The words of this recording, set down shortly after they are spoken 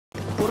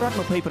ពលរដ្ឋ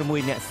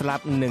26នាក់ស្លា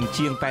ប់និង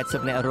ជាង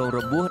80នាក់រងរ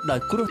បួសដោយ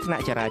គ្រោះថ្នា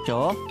ក់ចរាច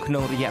រណ៍ក្នុ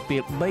ងរយៈពេ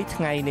ល3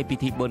ថ្ងៃនៃពិ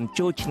ធីបុណ្យ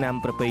ចូលឆ្នាំ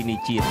ប្រពៃណី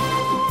ជាតិ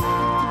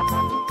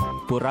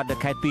ពលរដ្ឋដែល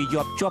ខេត្តពីរ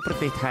ជាប់ប្រ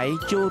ទេសថៃ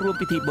ចូលរួម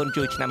ពិធីបុណ្យ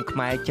ចូលឆ្នាំខ្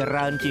មែរច្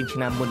រើនជាងឆ្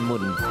នាំមុ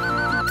ន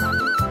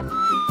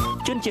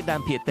ជនជាតិដើ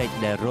មភាគតិច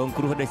ដែលរង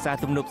គ្រោះដោយសារ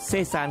ទំនប់សេ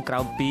សានក្រោ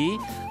ម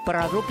2ប្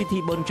រារព្ធពិធី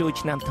បុណ្យចូល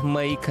ឆ្នាំថ្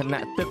មីខ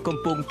ណៈទឹកកំ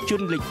ពុងជ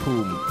ន់លិចភូ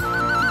មិ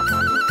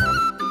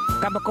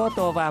កម្មករ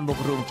តវ៉ាមុខ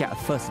រោងចក្រ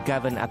First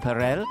Garden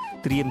Apparel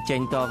ត្រៀមចេ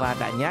ញតវ៉ា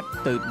ដាក់ញត្តិ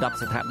ទៅ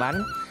10ស្ថាប័ន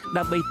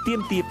ដើម្បីទា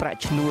មទារប្រាក់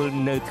ឈ្នួល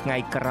នៅថ្ងៃ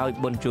ក្រោយ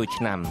បុណ្យចូល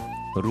ឆ្នាំ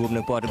រួម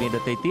នឹងព័ត៌មានដ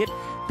ទៃទៀត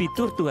ពី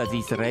ទូរទស្សន៍អា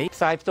ស៊ីសេរី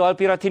ផ្សាយផ្ទាល់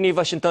ពីរដ្ឋធានី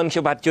Washington ខ្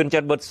ញុំបាទជួនច័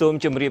ន្ទបុត្រស៊ូម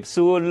ជម្រាប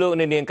សួរលោក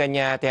អ្នកនាងកញ្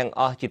ញាទាំង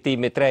អស់ជាទី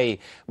មេត្រី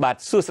បាទ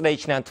សួស្តី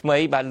ឆ្នាំថ្មី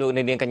បាទលោក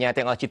អ្នកនាងកញ្ញា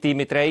ទាំងអស់ជាទី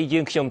មេត្រីយើ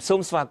ងខ្ញុំសូ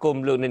មស្វាគម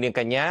ន៍លោកអ្នកនាង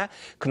កញ្ញា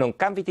ក្នុង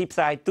កម្មវិធីផ្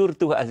សាយទូរ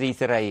ទស្សន៍អាស៊ី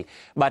សេរី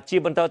បាទជា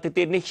បន្តទៅ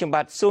ទៀតនេះខ្ញុំ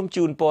បាទសូម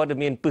ជូនព័ត៌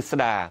មានពិស្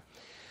ដា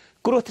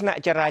គ្រោះថ្នាក់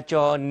ចរាច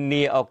រណ៍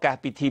នាឱកាស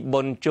ពិធី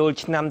បុណ្យចូល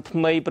ឆ្នាំថ្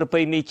មីប្រពៃ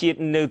ណីជាតិ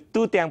នៅ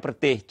ទូទាំងប្រ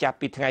ទេសចាប់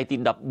ពីថ្ងៃទី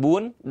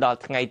14ដល់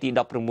ថ្ងៃទី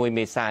16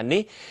មេសា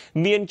នេះ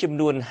មានចំ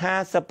នួន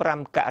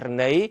55ករ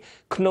ណី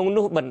ក្នុង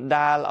នោះបណ្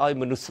ដាលឲ្យ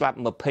មនុស្សស្លាប់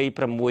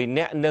26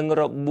នាក់និង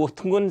របួស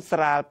ធ្ងន់ស្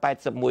រាល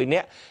81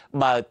នាក់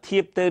បើធៀ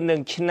បទៅនឹង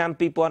ឆ្នាំ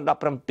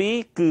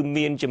2017គឺ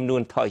មានចំនួ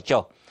នថយ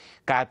ចុះ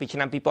កាលពីឆ្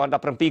នាំ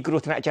2017គ្រោះ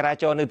ថ្នាក់ចរា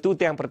ចរណ៍នៅទូ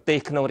ទាំងប្រទេស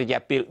ក្នុងរយៈ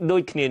ពេលដូ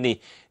ចគ្នានេះ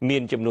មា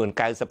នចំនួន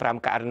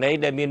95ករណី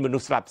ដែលមានមនុ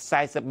ស្សស្លាប់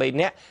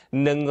43នាក់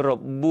និងរ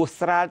បួស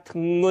ស្រាលធ្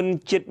ងន់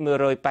ជិត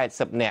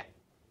180នាក់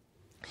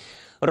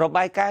រ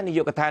បាយការណ៍នាយ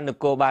កដ្ឋានន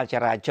គរបាលច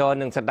រាចរណ៍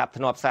និងសណ្ដាប់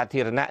ធ្នាប់សា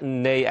ធារណៈ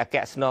នៃអគ្គ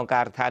ស្នង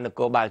ការដ្ឋាននគ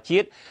របាលជា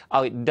តិ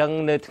ឲ្យដឹង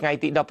នៅថ្ងៃ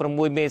ទី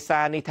16មេ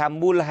សានេះថា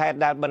មូលហេតុ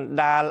ដែលបណ្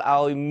ដាល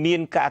ឲ្យមា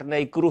នករណី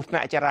គ្រោះថ្នា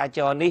ក់ចរាច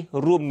រណ៍នេះ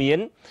រួមមា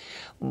ន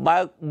បើ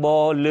កប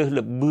រលើស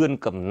ល្បឿន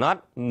កំណ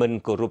ត់មិន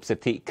គោរពសិ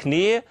ទ្ធិគ្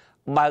នា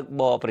បើក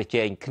បរប្រ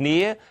ជែងគ្នា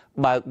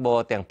បើកបរ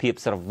ទាំងភាព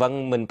ស្រវឹង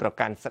មិនប្រ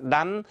កាន់ស្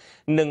ដាំ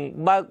និង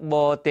បើកប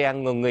រទាំង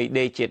ងងឹយ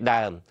ដេកជា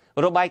ដើម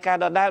របាយការ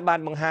ណ៍ដដែលបាន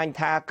បង្ហាញ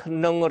ថាក្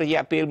នុងរ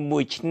យៈពេល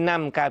1ឆ្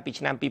នាំកាលពី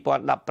ឆ្នាំ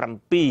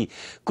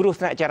2017គ្រោះ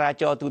ថ្នាក់ចរា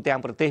ចរណ៍ទូទាំង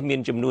ប្រទេសមាន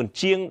ចំនួន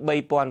ជាង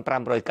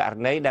3500ករ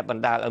ណីដែលប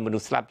ណ្ដាលឲ្យមនុ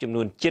ស្សស្លាប់ចំ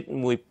នួនជិត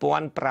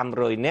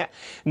1500នាក់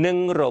និង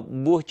រ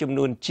បួសចំ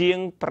នួនជាង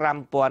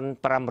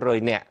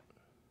5500នាក់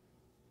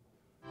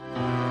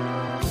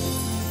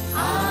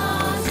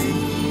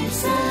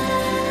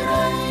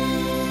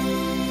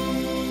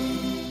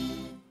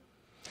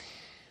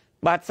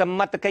បាទសម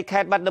ត្ថកិច្ចខេ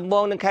ត្តបាត់ដំប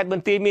ងនិងខេត្តប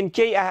ន្ទាយមាន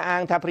ជ័យអះអា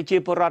ងថាប្រជា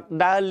ពលរដ្ឋ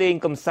ដើរលេង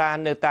កម្សាន្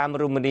តនៅតាម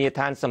រមណីយដ្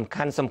ឋានសំ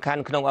ខា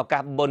ន់ក្នុងឱកា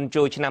សបុណ្យ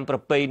ចូលឆ្នាំប្រ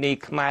ពៃណី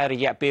ខ្មែររ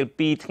យៈពេល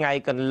2ថ្ងៃ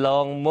កន្ល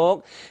ងមក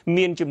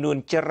មានចំនួន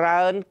ច្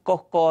រើន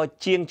កុះករ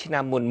ជាងឆ្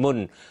នាំមុន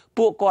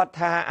ពួកគាត់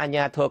ថាអាជ្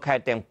ញាធរខេ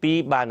ត្តទាំងពីរ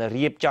បាន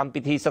រៀបចំ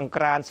ពិធីសង្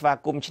ក្រាន្តស្វា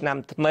គមន៍ឆ្នាំ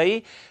ថ្មី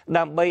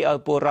ដើម្បីឲ្យ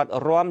ពលរដ្ឋ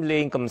រាំលេ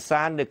ងកម្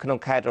សាន្តនៅក្នុង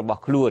ខេត្តរប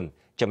ស់ខ្លួន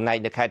ចំណែក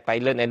នៅខេត្តបៃ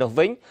លិនឯនោះ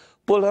វិញ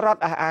ពលរដ្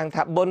ឋអះអាង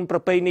ថាបុណ្យប្រ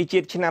ពៃណីជា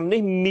តិឆ្នាំនេះ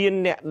មាន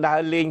អ្នកដើ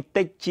រលេង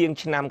តិចជាង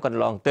ឆ្នាំកន្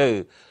លងទៅ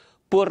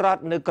ពលរដ្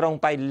ឋនៅក្រុង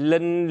បៃលិ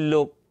ន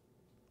លោក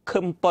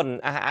ខឹមប៉ុន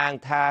អះអាង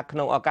ថាក្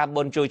នុងឱកាស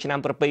បុណ្យចូលឆ្នាំ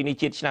ប្រពៃណី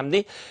ជាតិឆ្នាំ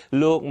នេះ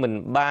លោកមិន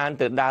បាន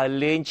ទៅដើរ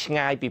លេងឆ្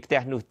ងាយពីផ្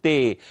ទះនោះទេ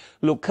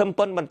លោកខឹម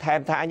ប៉ុនបន្ថែម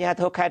ថាអាជ្ញា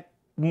ធរខេត្ត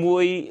មួ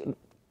យ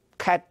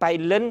ខេត្តបៃ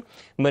លិន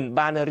មិន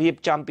បានរៀប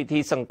ចំពិធី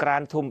សង្ក្រា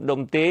ន្តធំ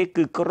ដុំទេ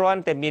គឺគ្រា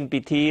ន់តែមាន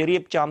ពិធីរៀ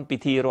បចំពិ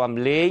ធីរាំ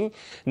លេង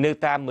នៅ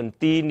តាមមន្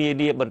ទីរនា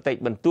នាបន្តិច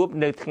បន្តួច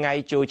នៅថ្ងៃ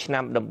ចូលឆ្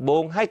នាំដំបូ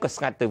ងហើយក៏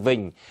ស្ងាត់ទៅវិញ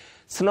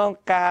ស្នង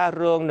ការ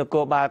រងនគ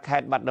របាលខេ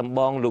ត្តបាត់ដំប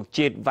ងលោក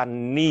ជាតិវណ្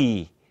ណី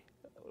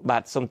បា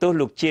ទសំទោស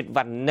លោកជាតិវ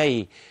ណ្ណី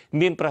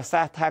មានប្រ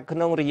សាសន៍ថាក្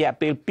នុងរយៈ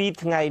ពេល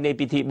2ថ្ងៃនៃ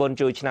ពិធីបុណ្យ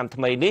ចូលឆ្នាំ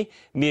ថ្មីនេះ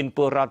មានព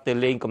លរដ្ឋទៅ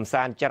លេងកម្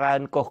សាន្តច្រើ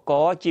នកុះក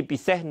រជាពិ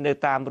សេសនៅ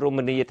តាមរម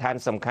ណីយដ្ឋាន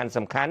សំ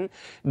ខាន់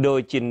ដូច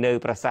ជានៅ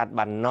ប្រាសាទ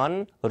បានណន់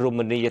រម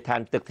ណីយដ្ឋា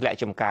នទឹកធ្លាក់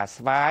ចំការ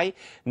ស្វាយ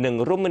និង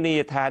រមណី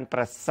យដ្ឋានប្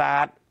រាសា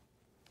ទ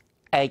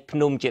ឯកភ្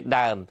នំជា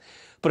ដើម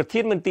ប្រធា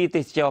នមន្ទីរ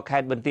ទេសចរខេ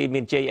ត្តបន្ទាយ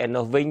មានជ័យឯ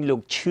នោះវិញលោ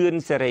កឈឿន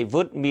សេរី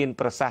វុឌ្ឍមាន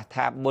ប្រសាសន៍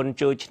ថាបុណ្យ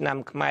ចូលឆ្នាំ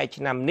ខ្មែរ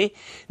ឆ្នាំនេះ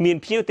មាន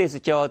ភ្ញៀវទេស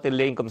ចរទៅ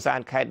លេងកម្សា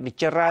ន្តខេត្តនេះ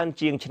ច្រើន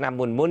ជាងឆ្នាំ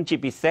មុនជា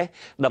ពិសេស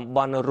តំប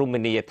ន់រម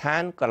ណីយដ្ឋា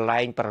នកន្លែ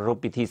ងប្រារព្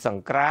ធពិធីស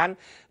ង្ក្រាន្ត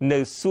នៅ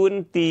សួន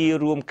ទី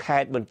រួមខេ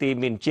ត្តបន្ទាយ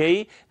មានជ័យ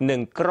និ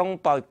ងក្រុង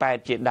ប៉ោយប៉ែត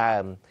ជាដើ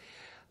ម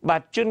បា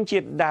ទជនជា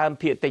តិដើម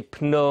ភាគតិច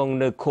ភ្នង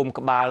នៅឃុំ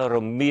ក្បាលរ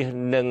មាស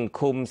និង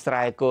ឃុំស្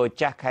រែគរ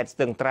ចាស់ខេត្តស្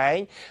ទឹងត្រែង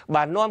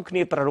បាននាំគ្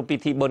នាប្រារព្ធពិ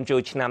ធីបុណ្យចូ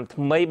លឆ្នាំ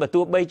ថ្មីបើ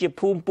ទោះបីជា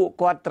ភូមិពួក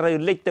គាត់ត្រូវ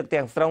លិចទឹក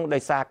ទាំងស្រុងដោ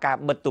យសារការ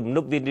បិទទំន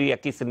ប់វារីអ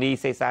គ្គិសនី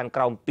សេសាន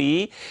ក្រោម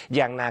2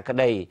យ៉ាងណាក្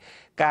តី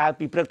កាល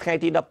ពីព្រឹកថ្ងៃ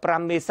ទី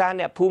15មេសា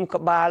អ្នកភូមិ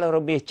ក្បាលរ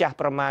មាសចាស់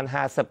ប្រមាណ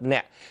50នា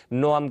ក់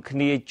នាំគ្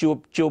នាជួប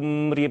ជុំ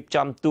រៀប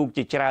ចំទូក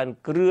ជាច្រើន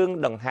គ្រឿង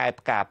ដង្ហែ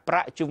ផ្កាប្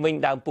រាក់ជុំវិញ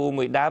ដើមពូ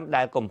មួយដើម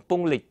ដែលកំពុង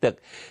លិចទឹក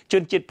ជ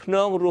នជាតិភ្ន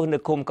ងរស់នៅ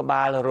ឃុំក្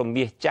បាលរ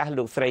មាសចាស់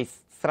លោកស្រី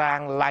ស្រា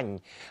ងឡាញ់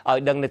ឲ្យ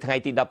ដឹងនៅថ្ងៃ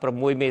ទី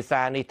16មេ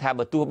សានេះថា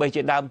បើទោះបី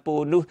ជាដើមពោ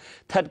ធិ៍នោះស្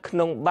ថិតក្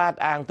នុងបាត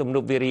អាងទំន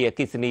ប់វារីអគ្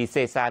គិសនី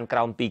សេសានក្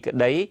រោម2ក្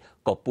តី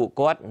ក៏ពួក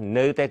គាត់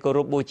នៅតែគោរ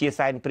ពបូជា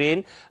សែនព្រេន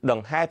ដ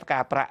ង្ហែផ្កា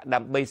ប្រាក់ដើ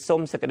ម្បី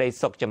សុំសេចក្តី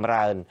សុខចម្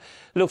រើន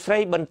លោកស្រី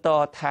បន្ត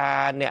ថា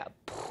អ្នក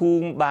ភូ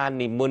មិបាន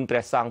និមន្តព្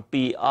រះសង្ឃ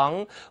2អង្គ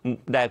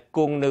ដែលគ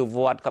ង់នៅវ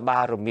ត្តក្បា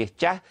លរមាស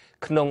ចាស់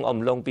ក្នុងអំ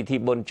ឡុងពិធី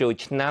បុណ្យចូល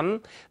ឆ្នាំ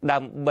ដើ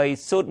ម្បី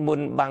សូត្រម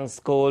ន្តបង្ស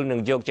កូលនិង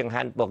យកចង្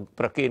ហាន់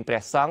ប្រគេនព្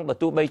រះសង្ឃបើ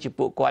ទោះបីជា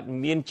ពួកគាត់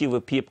មានជីវ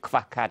ភាពខ្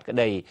វះខាតក្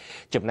តី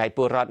ចំណែកព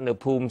លរដ្ឋនៅ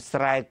ភូមិ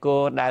ស្រែគោ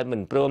ដែលមិ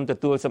នព្រមទ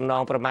ទួលសំណ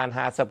ងប្រមាណ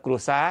50គ្រួ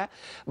សារ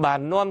បាន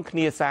នាំគ្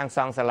នាសាងស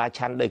ង់សាលា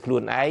ឆាន់ដោយខ្លួ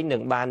នឯងនិ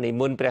ងបាននិ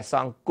មន្តព្រះស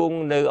ង្ឃគង់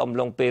នៅអំ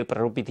ឡុងពេលប្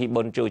រារព្ធពិធី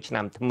បុណ្យចូលឆ្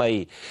នាំថ្មី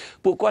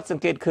ពួកគាត់ស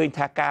ង្កេតឃើញ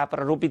ថាការប្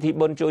រារព្ធពិធី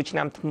បុណ្យចូលឆ្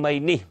នាំថ្មី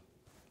នេះ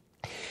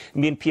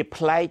មានភាព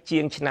ប្លែកជា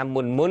ងឆ្នាំ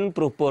មុន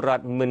ព្រោះពលរ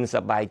ដ្ឋមិនស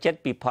ប្បាយចិត្ត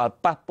ពីផល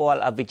ប៉ះពាល់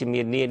អវិជ្ជ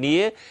មាននានា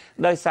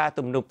ដោយសារ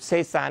ទំនប់សេ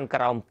សាន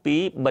ក្រោម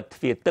2បិទទ្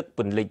វារទឹកព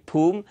ន្លិច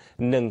ភូមិ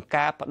និង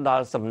ការផ្ដា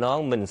ល់សំណង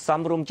មិនស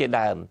មរម្យជា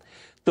ដើម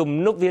ទំ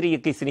នប់វារីអ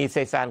គ្គិសនី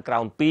សេសានក្រោ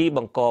ម2ប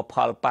ង្កផ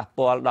លប៉ះ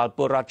ពាល់ដល់ព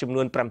លរដ្ឋចំ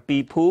នួន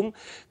7ភូមិ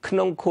ក្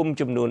នុងឃុំ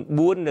ចំនួន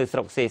4នៅស្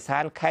រុកសេសា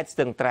នខេត្តស្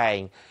ទឹងត្រែង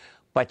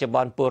បច្ចុប្ប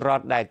ន្នពលរ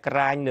ដ្ឋដែលក្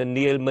រាញនៅ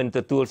នាលមិនទ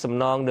ទួលសំ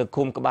ណងនៅ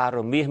ឃុំក្បាល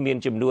រមាសមាន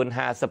ចំនួន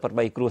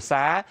58គ្រួ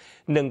សារ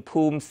និង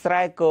ភូមិស្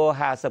រែគោ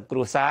50គ្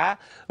រួសារ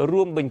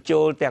រួមបញ្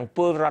ចូលទាំងព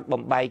លរដ្ឋ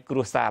បំបែកគ្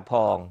រួសារផ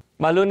ង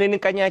បាទលោកនាង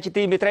កញ្ញាជា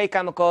ទីមេត្រីក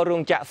ម្មកររោ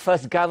ងចក្រ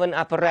First Govern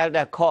Apparel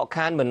ដែលខក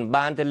ខានមិន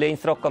បានទៅលេង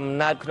ស្រុកកំ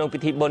ណើតក្នុងពិ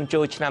ធីបុណ្យ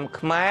ចូលឆ្នាំ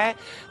ខ្មែរ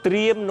ត្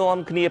រៀមនាំ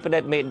គ្នាផ្តិ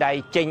តមេដាយ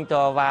ចេញត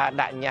វ៉ា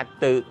ដាក់ញត្តិ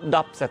ទៅ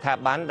10ស្ថា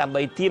ប័នដើម្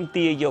បីទាម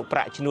ទារយកប្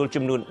រាក់ឈ្នួល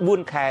ចំនួន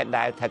4ខែ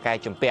ដែលថៅកែ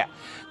ជំពាក់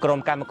ក្រុម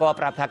កម្មករ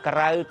ប្រាប់ថាក្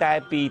រៅតែ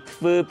ពីធ្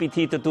វើពិ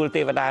ធីទទួល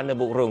ទេវតានៅ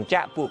មុខរោងច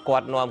ក្រពួកគា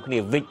ត់នាំគ្នា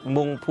វិច្ច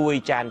មុងភួយ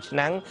ចានឆ្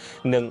នាំង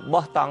និង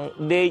បោះតង់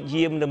ដេក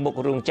យាមនៅមុខ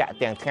រោងចក្រ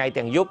ទាំងថ្ងៃ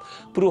ទាំងយប់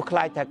ព្រោះខ្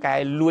លាចថៅកែ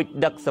លួច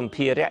ដឹកសម្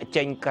ភារៈ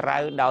ចេញក្រៅ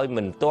ដោយ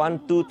មិនទាន់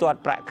ទូទាត់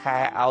ប្រាក់ខែ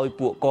ឲ្យ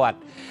ពួកគាត់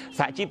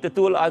សហជីពទ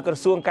ទួលឲ្យក្រ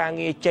សួងការ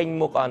ងារចេញ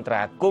មុខអន្ត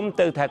រាគមន៍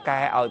ទៅថៅកែ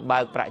ឲ្យបើ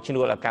កប្រាក់ឈ្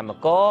នួលឲ្យកម្ម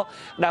ករ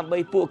ដើម្បី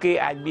ពួកគេ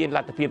អាចមានល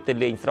ទ្ធភាពទៅ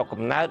លេងស្រុក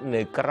កំណើត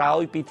នៅក្រៅ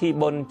ពិធី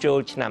បុណ្យចូល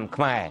ឆ្នាំ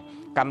ខ្មែរ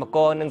កម្មក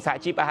រនិងសហ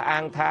ជីពអះអា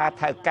ងថា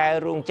ថៅកែ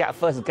រោងចក្រ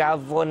First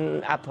Govern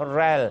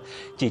Apparel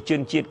ជាជ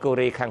នជាតិកូ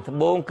រ៉េខាងត្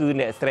បូងគឺ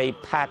អ្នកស្រី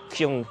Park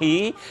Kyung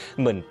Hee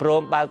មិនព្រ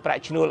មបើកប្រា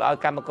ក់ឈ្នួលឲ្យ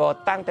កម្មករ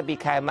តាំងពី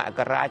ខែមក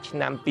រាឆ្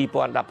នាំ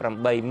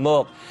2018ម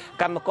ក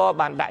កម្មករ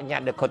បានដាក់ញ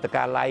ត្តិដល់ខុទ្ទ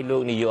កាល័យលោ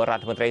កនាយករ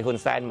ដ្ឋមន្ត្រីហ៊ុន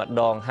សែនម្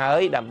ដងហើ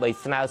យដើម្បី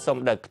ស្នើសុំ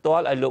ដោយផ្ទា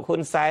ល់ឲ្យលោកហ៊ុ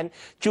នសែន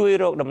ជួយ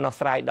រកដំណោះ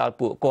ស្រាយដល់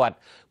ពួកគាត់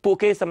ពួក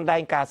គេសម្ដែ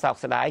ងការសោក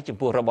ស្ដាយចំ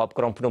ពោះរបប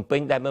ក្រុងភ្នំពេ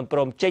ញដែលមិនព្រ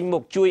មចេញមុ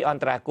ខជួយអ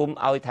ន្តរាគមន៍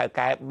ឲ្យថៅ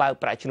កែបើក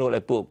ប្រាក់ឈ្នួល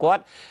ឲ្យពួកគា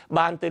ត់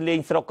បានទៅលេង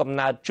ស្រុកកំ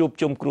ណើតជួប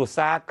ជុំគ្រួ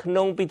សារក្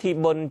នុងពិធី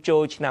បុណ្យចូ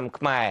លឆ្នាំ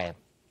ខ្មែរ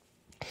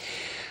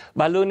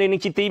បាទលោកនាង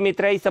ជាទីមេ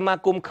ត្រីសមា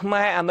គមខ្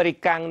មែរអាមេរិ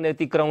កាំងនៅ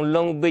ទីក្រុង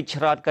Long Beach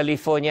រដ្ឋ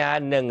California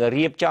នឹង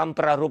រៀបចំ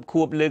ប្រារព្ធ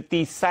ខួបលើក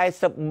ទី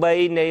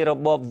43នៃរ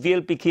បបវាល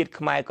ពិឃាត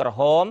ខ្មែរក្រ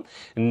ហម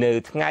នៅ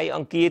ថ្ងៃអ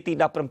ង្គារទី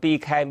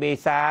17ខែមេ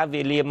សា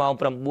វេលាម៉ោង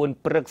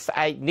9ព្រឹកស្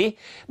អែកនេះ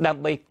ដើ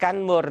ម្បីកា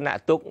ន់មរណ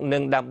ទុក្ខនិ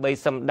ងដើម្បី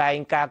សម្ដែង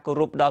ការគោ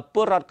រពដល់ព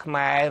លរដ្ឋខ្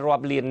មែររា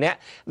ប់លាននាក់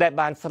ដែល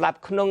បានស្លាប់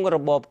ក្នុងរ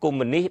បបកុម្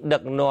មុយនីសដឹ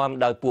កនាំ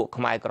ដោយពួក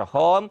ខ្មែរក្រហ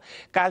ម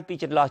កាលពី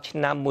ចន្លោះឆ្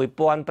នាំ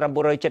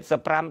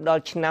1975ដ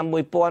ល់ឆ្នាំ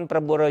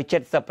1979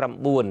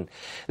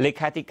លេ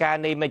ខាធិការ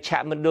នៃមជ្ឈ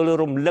មណ្ឌល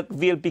រំលឹក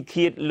វាលពិ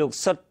ឃាតលោក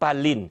សុតប៉ា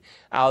លីន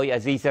ឲ្យអា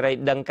ស៊ីសេរី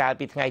ដឹងកាល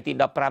ពីថ្ងៃទី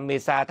15មេ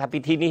សាថាពិ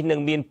ធីនេះនឹង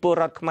មានពល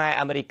រដ្ឋខ្មែរ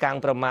អាមេរិកាំង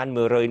ប្រមាណ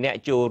100នាក់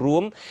ចូលរួ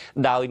ម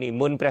ដោយនិ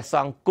មន្តព្រះស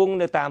ង្ឃគង់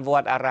នៅតាមវ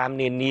ត្តអារាម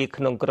នានា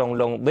ក្នុងក្រុង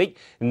Long Beach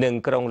និង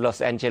ក្រុង Los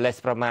Angeles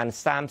ប្រមាណ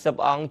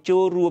30អង្គចូ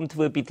លរួមធ្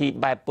វើពិធី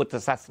បែបពុទ្ធ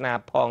សាសនា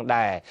ផង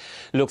ដែរ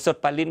លោកសុត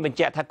ប៉ាលីនបញ្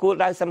ជាក់ថាគោល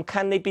ដៅសំខា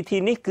ន់នៃពិធី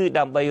នេះគឺ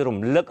ដើម្បីរំ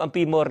លឹកអំ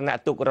ពីមរណ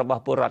ទុក្ខរប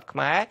ស់ពលរដ្ឋខ្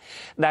មែរ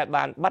ដែល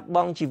បានបាត់ប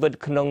ង់ជីវិត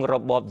ក្នុងរ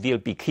បបវាល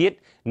ពិឃាត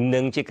និ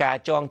ងជាការ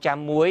ចងចាំ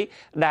មួយ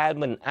ដែល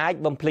មិនអាច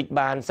បំភ្លេច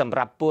បានសម្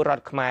រាប់ពលរ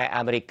ដ្ឋខ្មែរ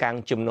អាមេរិកាំង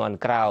ជំនាន់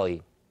ក្រោយ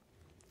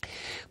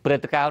ព្រឹ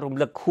ត្តិការណ៍រំ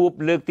លឹកខួប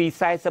លើកទី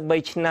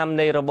43ឆ្នាំ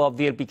នៃរបប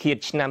វាលពិឃាត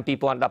ឆ្នាំ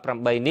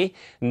2018នេះ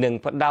នឹង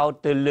ផ្ដោត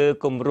ទៅលើ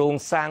គម្រោង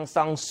សាងស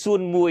ង់សួ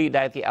នមួយ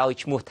ដែលគេឲ្យ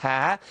ឈ្មោះថា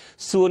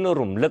សួន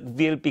រំលឹក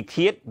វាលពិ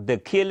ឃាត The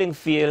Killing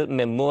Field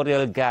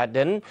Memorial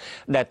Garden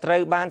ដែលត្រូ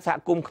វបានសហ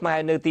គមន៍ខ្មែរ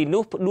នៅទី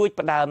នោះផ្ដួច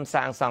ផ្ដើម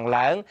សាងសង់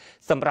ឡើង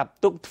សម្រាប់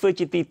ទុកធ្វើ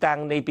ជាទីតាំង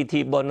នៃពិធី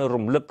បុណ្យ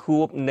រំលឹកខួ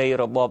បនៃ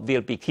របបវា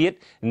លពិឃាត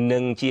និ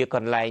ងជាក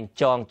ន្លែង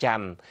ចង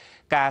ចាំ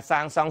ការ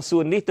សាងសង់សួ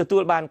ននេះទទួ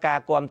លបានការ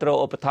គាំទ្រ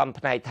ឧបត្ថម្ភ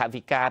ផ្នែកថ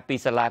វិកាពី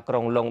សាលាក្រុ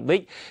ង Long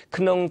Beach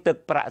ក្នុងទឹក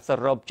ប្រាក់ស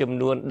រុបចំ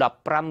នួន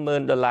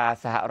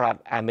$15,000សហរដ្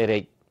ឋអាមេ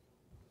រិក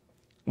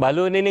បាទ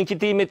លោកនាងជា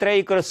ទីមេត្រី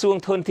ក្រសួង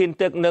ធនធាន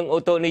ទឹកនិងអូ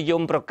តូនិយ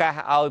មប្រកាស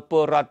ឲ្យព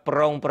លរដ្ឋប្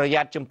រុងប្រ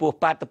យ័ត្នចំពោះ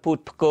បាតុភូត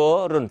ផ្គរ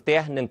រន្ទះ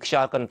និងខ្យ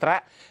ល់កន្ត្រា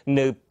ក់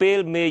នៅពេល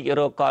មេឃ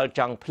រកល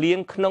ចង់ភ្លៀង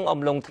ក្នុងអំ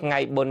ឡុងថ្ងៃ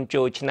បុណ្យ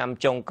ចូលឆ្នាំ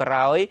ចុងក្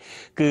រោយ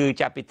គឺ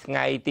ចាប់ពីថ្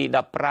ងៃទី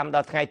15ដ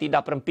ល់ថ្ងៃទី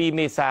17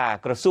មេសា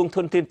ក្រសួងធ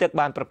នធានទឹក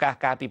បានប្រកាស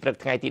កាលពីព្រឹក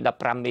ថ្ងៃទី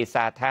15មេ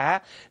សាថា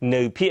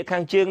នៅភាគខា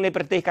ងជើងនៃ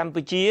ប្រទេសកម្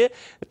ពុជា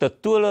ទ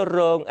ទួលរ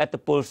ងឥទ្ធិ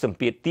ពលសម្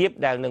ពាធទាប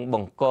ដែលនឹងប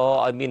ង្ក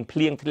ឲ្យមានភ្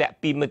លៀងធ្លាក់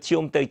ពីមធ្យ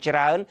មទៅច្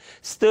រើន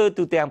ស្ទើរ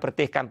ទូ ទាំងប្រ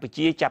ទេសកម្ពុ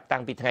ជាចាប់តាំ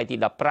ងពីថ្ងៃទី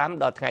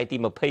15ដល់ថ្ងៃទី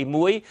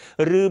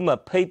21ឬ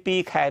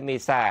22ខែមេ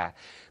សា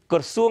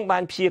ក្រសួងបា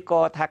នព្យាក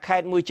រណ៍ថាខេ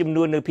ត្តមួយចំ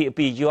នួននៅភាគ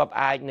ពីយប់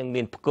អាចនឹង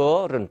មានផ្គរ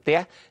រន្ទះ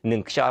និ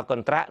ងខ្យល់ក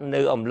ន្ត្រាក់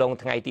នៅអំឡុង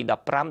ថ្ងៃទី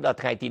15ដល់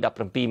ថ្ងៃទី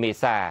17មេ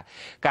សា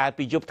កាល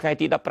ពីយប់ថ្ងៃ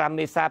ទី15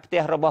មេសាផ្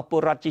ទះរបស់ពល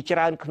រដ្ឋជាច្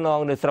រើនខ្នង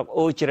នៅស្រុក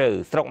អូជ្រៅ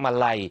ស្រុកម៉ា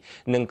ឡៃ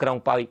និងក្រុង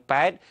ប៉ោយ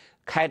ប៉ែត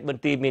ខេត្តប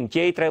ន្ទាយមាន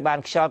ជ័យត្រូវបាន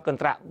ខ្យល់កន្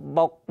ត្រាក់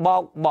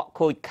បក់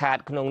ខូចខាត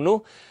ក្នុងនោះ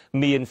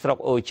មានស្រុក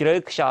អូជ្រៅ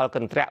ខ្យល់ក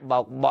ន្ត្រាក់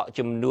បក់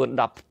ចំនួន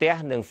10ផ្ទះ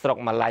និងស្រុក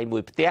ម៉ាឡៃ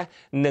1ផ្ទះ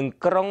និង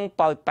ក្រុង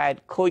ប៉ោយប៉ែត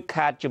ខូច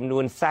ខាតចំនួ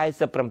ន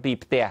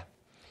47ផ្ទះ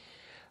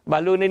បា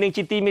ទលោកនាង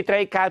ជាទីមេត្រី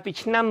កាលពី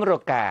ឆ្នាំរ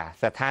កា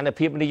ស្ថាន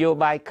ភាពនយោ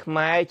បាយខ្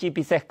មែរជា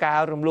ពិសេសការ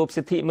រំលោភ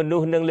សិទ្ធិមនុ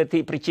ស្សនិងលទ្ធិ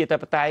ប្រជាធិ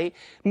បតេយ្យ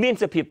មាន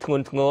សភាពធ្ង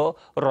ន់ធ្ងរ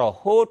រ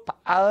ហូតផ្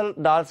អើល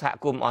ដល់សហ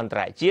គមន៍អន្ត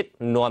រជាតិ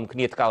នាំគ្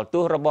នាថ្កោលទោ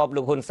សរបប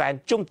លោកហ៊ុនសែន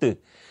ជុំទិស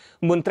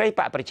មន្ត្រី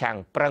បកប្រឆាំង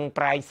ប្រឹង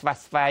ប្រែងស្វា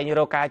ស្វែង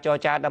រកការចរ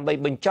ចាដើម្បី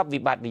បញ្ចប់វិ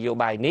បត្តិនយោ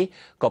បាយនេះ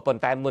ក៏ប៉ុ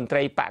ន្តែមន្ត្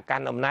រីបកកា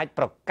ន់អំណាច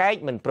ប្រកែក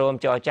មិនព្រម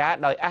ចរចា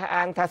ដោយអះ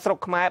អាងថាស្រុក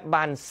ខ្មែរ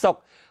បានសុខ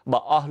បើ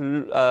អស់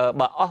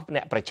អ្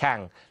នកប្រឆាំង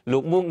លោ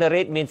កមួងណា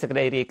រ៉េតមានសេចក្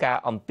តីរាយការ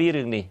ណ៍អំពី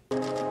រឿងនេះ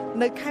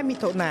នៅខែមិ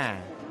ថុនា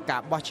កា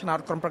របោះឆ្នោត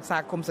ក្រុមប្រឹក្សា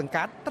គុំសង្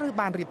កាត់ត្រូវ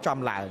បានរៀបចំ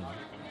ឡើង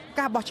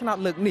ការបោះឆ្នោត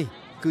លើកនេះ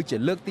គឺជា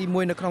លើកទី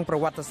1នៅក្នុងប្រ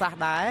វត្តិសាស្ត្រ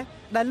ដែរ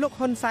ដែលលោក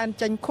ហ៊ុនសែន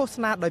ចេញឃោស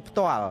នាដោយផ្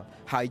ទាល់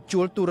ហើយ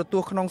ជួលទូរទ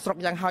ស្សន៍ក្នុងស្រុក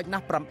យ៉ាងហោចណា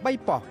ស់8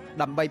ប៉ុស្តិ៍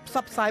ដើម្បីផ្ស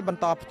ព្វផ្សាយបន្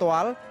តផ្ទា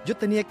ល់យុ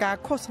ទ្ធនាការ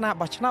ឃោសនា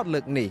បោះឆ្នោតលើ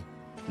កនេះ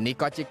នេះ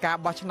ក៏ជាការ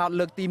បោះឆ្នោត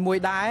លើកទី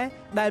1ដែរ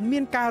ដែលមា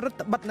នការរឹ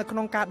តបន្តឹងនៅក្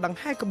នុងការដង្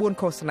ហែក្បួន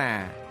ឃោសនា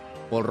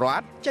ពលរ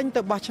ដ្ឋចេញ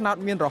ទៅបោះឆ្នោត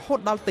មានរហូត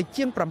ដល់ទៅ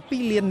ជាង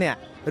7លាននាក់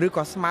ឬ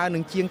ក៏ស្មើនឹ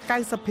ងជាង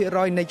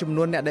 90% នៃចំ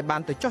នួនអ្នកដែលបា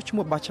នទៅចុះឈ្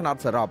មោះបោះឆ្នោត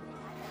សរុប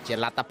ជា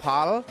លទ្ធផ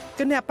ល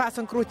គណៈបកស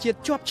ង្គ្រោះជាតិ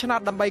ជាប់ឆ្នោត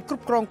ដើម្បីគ្រ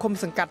ប់គ្រងឃុំ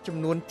សង្កាត់ចំ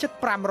នួនជិត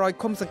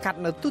500ឃុំសង្កាត់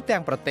នៅទូទាំ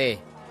ងប្រទេស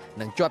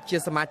និងជាប់ជា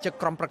សមាជិក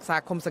ក្រុមប្រឹក្សា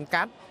ឃុំសង្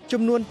កាត់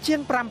ចំនួនជាង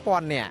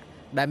 5000 នាក់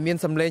ដែលមាន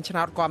សម្លេងឆ្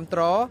នោតគាំទ្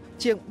រ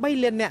ជាង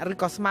3លាននាក់ឬ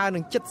ក៏ស្មើនឹ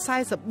ងជិត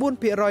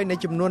 44% នៃ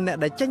ចំនួនអ្នក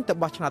ដែលចេញទៅ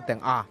បោះឆ្នោតទាំ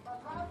ងអស់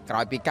ក្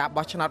រោយពីការ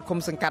បោះឆ្នោតឃុំ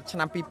សង្កាត់ឆ្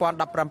នាំ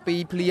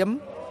2017ភ្លាម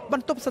ប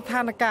ន្ទប់ស្ថា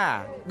នភាព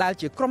ដែល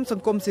ជាក្រុមស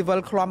ង្គមស៊ីវិល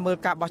ឃ្លាំមើល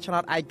ការបោះឆ្នោ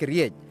តឯក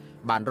រាជ្យ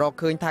បានរក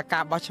ឃើញថាកា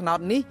របោះឆ្នោត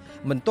នេះ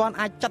មិនទាន់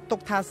អាចចាត់ទុក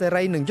ថាសេ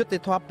រីនិងយុត្តិ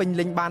ធម៌ពេញ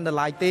លេញបាននៅ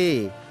ឡើយទេ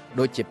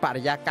ដូចជាប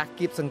រិយាកាស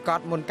គៀបសង្ក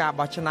ត់មុនការ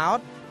បោះឆ្នោត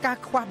ការ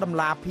ខ្វះតម្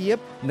លាភាព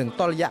និង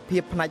តុល្យភា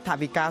ពផ្នែកថ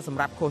វិកាសម្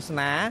រាប់ឃោស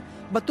នា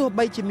បើទោះ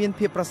បីជាមាន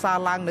ភាពប្រសើរ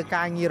ឡើងនៅ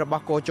ការងាររប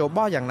ស់កោជប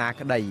យ៉ាងណា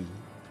ក្តី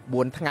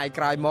4ថ្ងៃ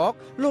ក្រោយមក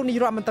លោកនាយ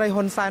រដ្ឋមន្ត្រី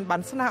ហ៊ុនសែនបា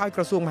នស្នើឲ្យ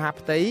ក្រសួងមហា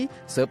ផ្ទៃ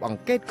ស៊ើបអ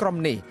ង្កេតក្រុម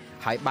នេះ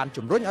ហើយបាន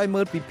ជំរុញឲ្យ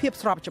មើលពីភាព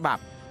ស្របច្បា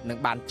ប់និង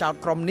បានចោទ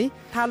ក្រុមនេះ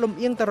ថាលំ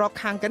អៀងទៅរក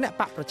ខាងគណៈ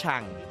បកប្រឆាំ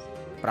ង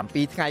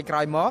7ថ្ងៃក្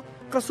រោយមក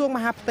ក្រសួងម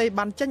ហាផ្ទៃ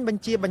បានចេញប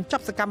ញ្ជាបញ្ច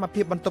ប់សកម្ម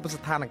ភាពបន្ទប់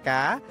ស្ថាន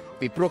ភាព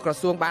ពីព្រោះក្រ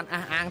សួងបាន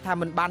អះអាងថា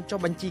មិនបានចុះ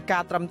បញ្ជីកា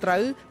រត្រឹមត្រូ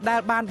វដែល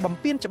បានបំ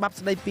ពានច្បាប់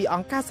ស្តីពីអ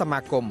ង្គការសមា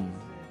គម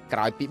ក្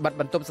រោយពីបិទ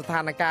បន្ទប់ស្ថា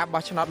នភាព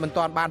បោះឆ្នោតមិន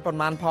ទាន់បានប៉ុន្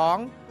មានផង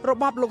រ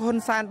បបលោកហ៊ុន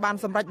សែនបាន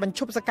សម្រេចបញ្ឈ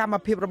ប់សកម្ម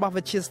ភាពរបស់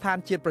វិទ្យាស្ថាន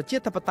ជាតិប្រជា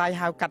ធិបតេយ្យ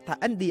ហៅកាត់ថា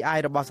NDI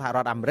របស់សហរ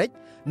ដ្ឋអាមេរិក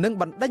និង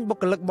បណ្ដេញបុ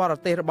គ្គលិកបរ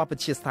ទេសរបស់វិ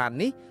ទ្យាស្ថាន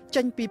នេះ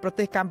ចេញពីប្រ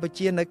ទេសកម្ពុ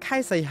ជានៅខែ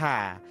សីហា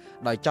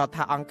ដោយចោទ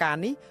ថាអង្គការ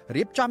នេះ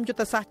រៀបចំយុទ្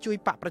ធសាស្ត្រជួយ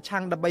បកប្រឆាំ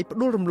ងដើម្បីផ្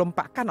ដួលរំលំប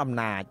កកាន់អំ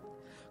ណាច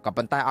ក៏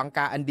ប៉ុន្តែអង្គ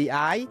ការ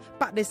NDI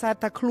បដិសេធ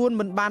ថាខ្លួន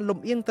មិនបានលំ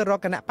អៀងទៅរក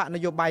គណៈបកន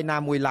យោបាយណា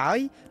មួយឡើយ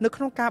នៅ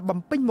ក្នុងការបំ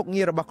ពេញមុខ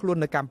ងាររបស់ខ្លួន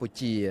នៅកម្ពុ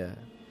ជា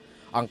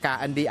អង្គការ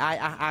NDI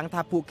អះអាង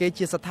ថាពួកគេ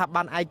ជាស្ថា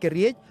ប័នឯក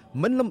រាជ្យ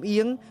មិនលំ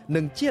អៀង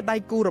និងជាដៃ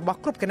គូរបស់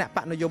គ្រប់គណៈប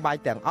កនយោបាយ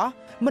ទាំងអស់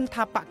មិន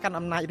ថាបកកាន់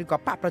អំណាចឬក៏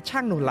បកប្រ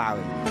ឆាំងនោះឡើយ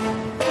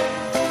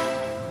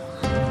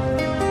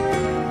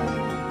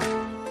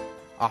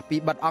អស់ពី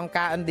បិទអង្គ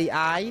ការ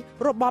NDI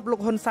របបលោក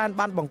ហ៊ុនសែន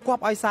បានបង្គា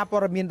ប់ឲ្យសារព័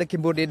ត៌មាន The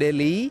Cambodia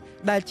Daily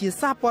ដែលជា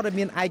សារព័ត៌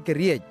មានឯក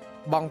រាជ្យ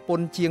បង់ព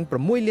ន្ធជាង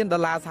$6លាន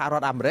សហរ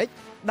ដ្ឋអាមេរិក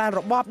ដែល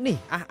របបនេះ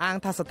អះអាង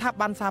ថាស្ថា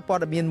ប័នសារព័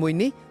ត៌មានមួយ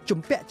នេះជំ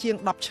ពាក់ជាង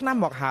10ឆ្នាំ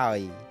មកហើយ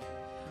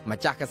ម្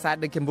ចាស់កាសែត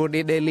The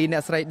Cambodia Daily អ្ន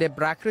កស្រី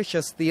Debra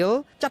Christian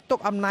ចាត់ទុក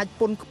អំណាច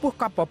ពន្ធខ្ពស់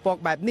កប់ពពក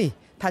បែបនេះ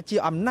ថាជា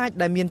អំណាច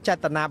ដែលមានចេ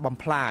តនាបំ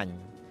ផ្លាញ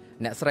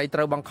អ្នកស្រីត្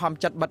រូវបង្ខំ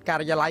ចិត្តបិទកា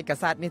រិយាល័យកា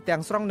សែតនេះទាំ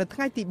ងស្រុងនៅថ្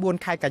ងៃទី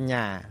4ខែកញ្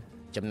ញា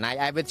ចំណែក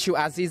ឯវិទ្យុ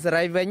អាស៊ីសេ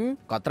រីវិញ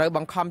ក៏ត្រូវប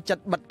ង្ខំចិត្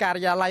តបិទកា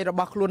រិយាល័យរប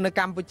ស់ខ្លួននៅ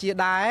កម្ពុជា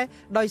ដែរ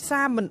ដោយ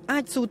សារមិនអា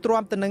ចស៊ូទ្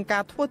រាំទៅនឹងកា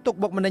រធ្វើទុក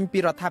បុកម្នេញពី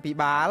រដ្ឋាភិ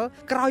បាល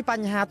ក្រោយប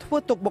ញ្ហាធ្វើ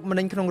ទុកបុកម្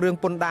នេញក្នុងរឿង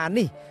ពន្ធដារ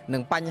នេះនិ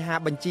ងបញ្ហា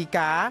បញ្ជី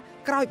ការ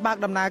ក្រោយបើក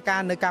ដំណើរកា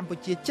រនៅកម្ពុ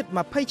ជាជិត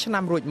20ឆ្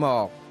នាំរួចម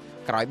ក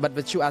ក្រោយបិទ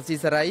វិទ្យុអាស៊ី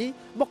សេរី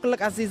បុគ្គលិក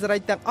អាស៊ីសេរី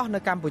ទាំងអស់នៅ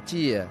កម្ពុ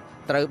ជា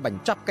ត្រូវប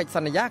ញ្ចប់កិច្ចស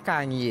ន្យាកា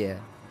រងារ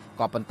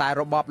ក៏ប៉ុន្តែ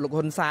របបលោក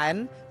ហ៊ុនសែន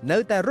នៅ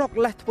តែរក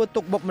លេសធ្វើ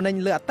ទុកបុកម្នេញ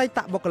លើអតីត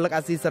បុគ្គលិក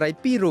អាស៊ីសេរី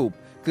2រូប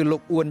គឺលោ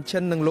កអ៊ួនឈិ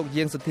ននិងលោក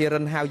យាងសុធារិ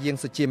នហៅយាង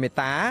សុជាមេ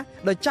តា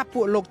ដោយចាប់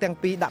ពួកលោកទាំង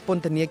ពីរដាក់ព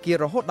ន្ធនាគារ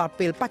រហូតដល់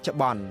ពេលបច្ចុប្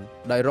បន្ន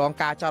ដោយរង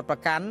ការចោទប្រ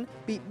កាន់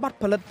ពីបទ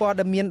ផលិតព័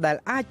ត៌មានដែល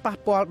អាចប៉ះ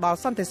ពាល់ដល់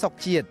សន្តិសុខ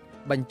ជាតិ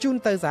បញ្ជូន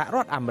ទៅសហរ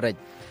ដ្ឋអាមេរិក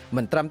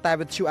មិនត្រឹមតែ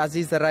វិទ្យុអា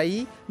ស៊ីសេរី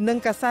និង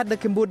កាសែត The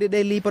Cambodia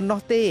Daily ប៉ុណ្ណោះ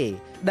ទេ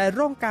ដែល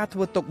រងការធ្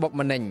វើទុកបុក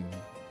ម្នេញ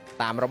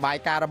តាមរបាយ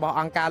ការណ៍របស់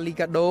អង្គការ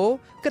Liga do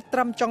គិតត្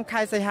រឹមចុង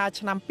ខែសីហា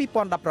ឆ្នាំ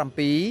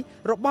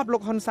2017របបលោ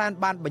កហ៊ុនសែន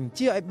បានបញ្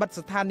ជាឲ្យបិទ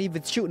ស្ថានីយ៍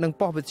វិទ្យុនិង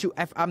ប៉ុស្តិ៍វិទ្យុ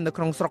FM នៅ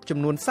ក្នុងស្រុកចំ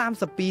នួន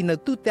32នៅ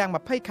ទូទាំង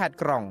20ខេត្ត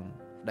ក្រុង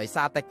ដោយ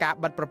សារតែការ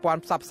បិទប្រព័ន្ធ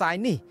ផ្សព្វផ្សាយ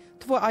នេះ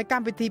ធ្វើឲ្យក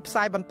ម្មវិធីផ្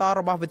សាយបន្ត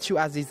របស់វិទ្យុ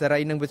អាស៊ីសេរី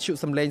និងវិទ្យុ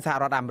សំឡេងសហ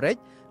រដ្ឋអាមេរិក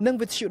និង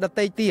វិទ្យុដ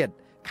ទៃទៀត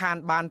ខាន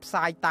បានផ្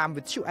សាយតាម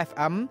វិទ្យុ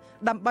FM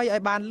ដើម្បីឲ្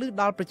យបានឮ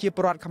ដល់ប្រជាព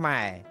លរដ្ឋខ្មែ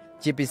រ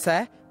ជាពិសេ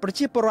សប្រ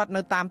ជាពលរដ្ឋ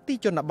នៅតាមទី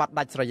ជនបទ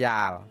ដាច់ស្រ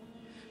យាល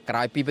ក្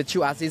រោយពីវិទ្យុ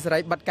អាស៊ីសេរី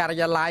បិទការិ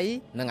យាល័យ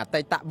និងអ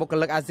តីតបុគ្គ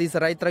លិកអាស៊ីសេ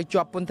រីត្រូវ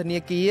ជាប់ពន្ធនា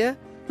គារ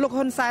លោក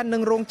ហ៊ុនសែននឹ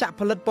ងរោងចក្រ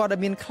ផលិតព័ត៌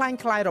មានคล้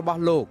ายៗរប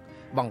ស់លោក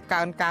បង្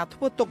កើនការធ្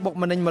វើទុកបុក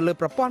ម្នេញមកលើ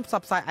ប្រព័ន្ធផ្ស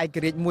ព្វផ្សាយឯក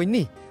រាជ្យមួយ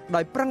នេះ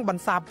ដោយប្រឹងប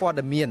ន្សាបព័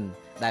ត៌មាន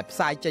ដែលផ្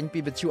សាយចេញពី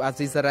វិទ្យុអា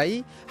ស៊ីសេរី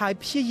ហើយ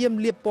ព្យាយាម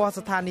លាបពណ៌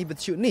ស្ថានីយ៍វិ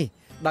ទ្យុនេះ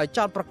ដោយ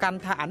ចោទប្រកាន់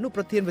ថាអនុ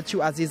ប្រធានវិទ្យុ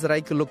អាស៊ីសេរី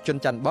គឺលោកជុន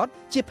ច័ន្ទបុត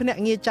ជាភ្នាក់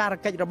ងារចារ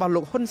កិច្ចរបស់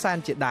លោកហ៊ុនសែន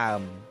ជាដើ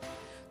ម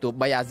ទោះ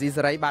បីអាស៊ី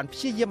សេរីបានព្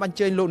យាយាមអញ្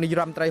ជើញលោកនាយ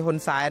រដ្ឋមន្ត្រីហ៊ុន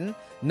សែន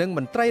និងម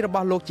ន្ត្រីរប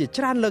ស់លោកជា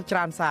ច្រើនលើកច្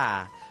រើនសារ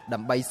ដើ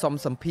ម្បីសុំ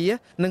សម្ភាស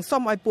និង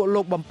សុំឲ្យពួក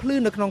លោកបំភ្លឺ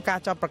នៅក្នុងការ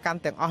ចោទប្រកាន់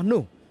ទាំងអស់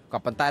នោះក៏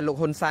ប៉ុន្តែលោក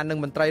ហ៊ុនសែននិង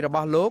មន្ត្រីរប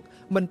ស់លោក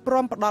មិនព្រ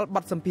មផ្ដល់ប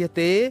ទសម្ភាស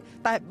ទេ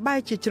តែបែរ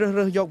ជាជ្រើស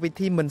រើសយកវិ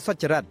ធីមិនសុ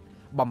ចរិត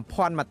បំ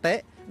ភាន់មតិ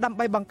ដើម្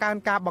បីបង្កើន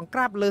ការបង្ក្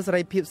រាបលើសេ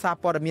រីភាពសារ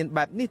ព័ត៌មាន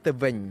បែបនេះទៅ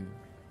វិញ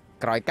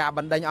ក្រោយការប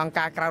ណ្ដេញអង្គ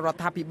ការក្រៅរ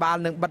ដ្ឋាភិបាល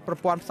និងបិទប្រ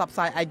ព័ន្ធផ្សព្វផ្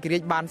សាយឯករា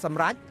ជ្យបានស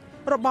ម្រេច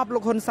របបលោ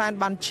កហ៊ុនសែន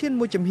បានឈាន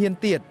មួយជំហាន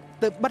ទៀត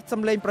ទៅបិទស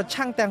ម្លេងប្រ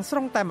ឆាំងទាំងស្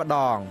រុងតែម្ដ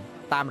ង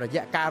តាមរ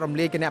យៈការរំ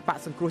លាយគណៈបក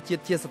សង្គ្រោះជា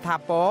តិជាស្ថា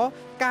ពរ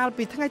កាល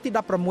ពីថ្ងៃទី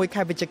16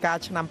ខែវិច្ឆិកា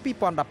ឆ្នាំ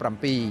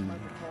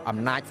2017អំ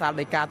ណាចសាល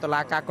ដីកាតុ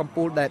លាការកំ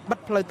ពូលដែលបិទ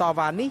ផ្លូវត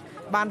វ៉ានេះ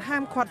បានហា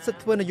មឃាត់សិទ្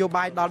ធិធ្វើនយោ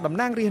បាយដល់តំ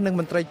ណាងរាស្ត្រនិង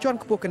មន្ត្រីជាន់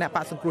ខ្ពស់គណៈប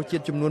កសង្គ្រោះជា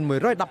តិចំនួន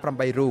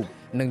118រូប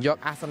និងយក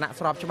អាសនៈ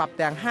ស្របច្បាប់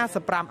ទាំង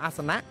55អាស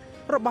នៈ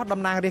របស់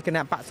តំណាងរាស្ត្រគ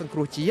ណៈបកសង្គ្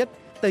រោះជាតិ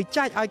ទៅ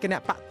ចែកឲ្យគណៈ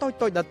បកតូ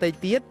ចៗដទៃ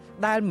ទៀត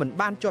ដែលមិន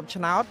បានជាប់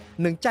ឆ្នោត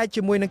និងចែក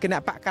ជាមួយនឹងគណៈ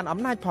បកកាន់អំ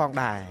ណាចផង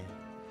ដែរ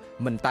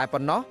មិនតែប៉ុ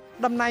ណ្ណោះ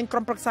តំណែងក្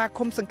រុមប្រឹក្សា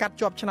ឃុំសង្កាត់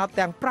ជាប់ឆ្នោត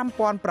ទាំង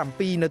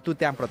5007នៅទូ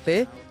ទាំងប្រទេស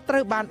ត្រូ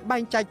វបានបែ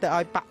ងចែកទៅ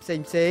ឲ្យបកផ្សេ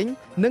ងៗ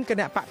និងគ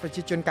ណៈបកប្រ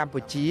ជាជនកម្ពុ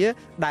ជា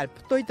ដែល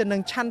ផ្ទុយទៅនឹ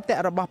ងឆន្ទៈ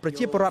របស់ប្រ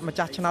ជាពលរដ្ឋម្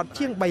ចាស់ឆ្នោត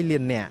ជាង3លា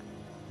ននាក់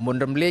មុន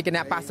រំលាយគ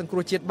ណៈបកសង្គ្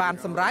រោះជាតិបាន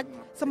សម្រេច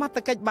សមត្ថ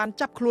កិច្ចបាន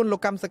ចាប់ខ្លួនលោក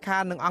កម្មសខា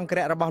និងអង្គ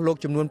រៈរបស់លោក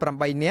ចំនួន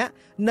8នាក់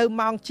នៅ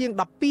ម៉ោងជាង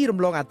12រំ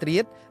លងអាធ្រា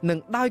ត្រនិង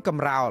ដោយកំ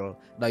រោល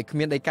ដោយគ្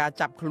មានដីកា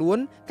ចាប់ខ្លួន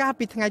កាល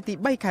ពីថ្ងៃទី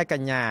3ខែក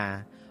ញ្ញា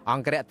អ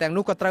ង្គរៈទាំង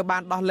នោះក៏ត្រូវបា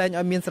នដោះលែង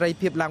ឲ្យមានសេរី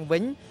ភាពឡើងវិ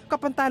ញក៏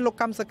ប៉ុន្តែលោក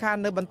កម្មសខា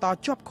នៅបន្ត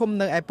ជាប់ឃុំ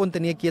នៅឯពន្ធ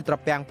នាគារត្រ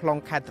ពាំង plong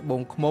ខេត្តត្បូ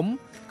ងឃ្មុំ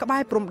ក្បែ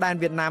រព្រំដែន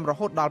វៀតណាមរ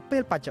ហូតដល់ពេ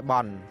លបច្ចុប្ប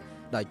ន្ន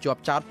ដោយជា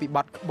ប់ចោទពីប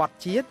ទក្បត់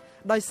ជាតិ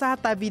ដោយសារ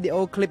តែវីដេ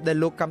អូឃ្លីបដែល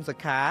លោកកម្មស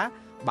ខា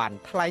បាន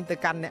ថ្លែងទៅ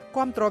កាន់អ្នក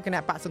គាំទ្រគណៈ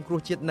បកសង្គ្រោះ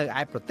ជាតិនៅ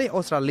ឯប្រទេស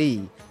អូស្ត្រាលី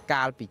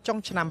កាលពីចុង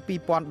ឆ្នាំ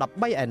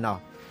2013ឯណោះ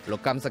លោក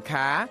កម្មស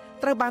ខា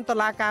ត្រូវបានតុ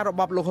លាការរ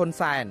បបលោកហ៊ុន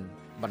សែន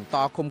បន្ត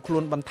ឃុំខ្លួ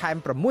នបន្ថែម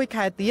6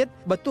ខែទៀត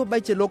បើទោះបី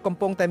ជាលោកកំ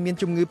ពុងតែមាន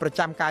ជំងឺប្រ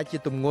ចាំកាយជា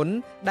ទម្ងន់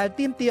ដែល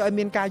ទាមទារឲ្យ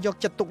មានការយក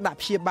ចិត្តទុកដាក់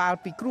ព្យាបាល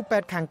ពីគ្រូពេ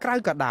ទ្យខាងក្រៅ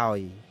ក៏ដោយ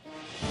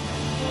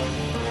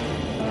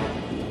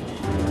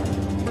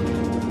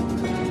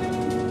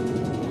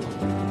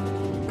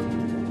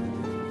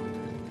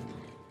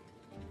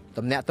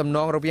ទំនាក់ទំន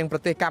ងរវាងប្រ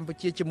ទេសកម្ពុ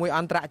ជាជាមួយអ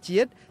ន្តរជា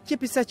តិជា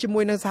ពិសេសជាមួ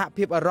យនឹងសហ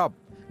ភាពអឺរ៉ុប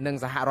និង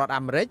សហរដ្ឋ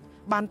អាមេរិក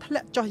បានធ្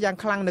លាក់ចុះយ៉ាង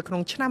ខ្លាំងនៅក្នុ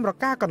ងឆ្នាំរ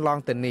កាកន្លង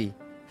ទៅនេះ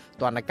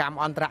ទណ្ឌកម្ម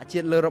អន្តរជា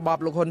តិលើរបប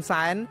លោកហ៊ុន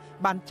សែន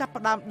បានចាប់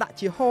ផ្ដើមដាក់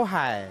ជាហូរ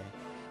ហែ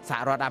សហ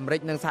រដ្ឋអាមេរិ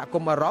កនិងសហគ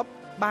មន៍អឺរ៉ុប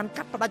បាន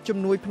កាត់ផ្តាច់ជំ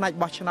នួយផ្នែក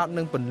បោះឆ្នោត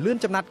និងពន្លឿន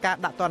ចំណាត់ការ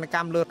ដាក់ទណ្ឌក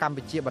ម្មលើកម្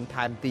ពុជាបន្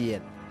ថែមទៀត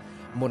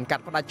មុនកា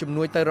ត់ផ្តាច់ជំ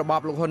នួយទៅរប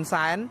បលោកហ៊ុន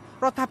សែន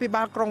រដ្ឋាភិ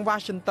បាលក្រុង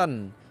Washington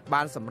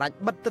បានសម្រេច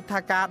បិទទិដ្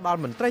ឋាការដល់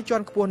មន្ត្រីជា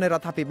ន់ខ្ពស់នៃរ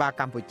ដ្ឋាភិបាល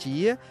កម្ពុជា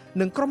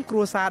និងក្រុមគ្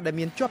រួសារដែល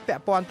មានជាប់ពា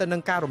ក់ព័ន្ធទៅនឹ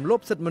ងការរំលោភ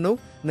សិទ្ធិមនុស្ស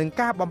និង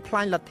ការបំផ្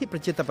លាញលទ្ធិប្រ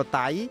ជាធិប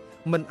តេយ្យ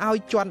មិនឲ្យ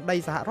ជន់ដី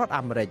សហរដ្ឋ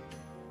អាមេរិក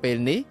ពេល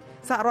នេះ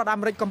សហរដ្ឋអា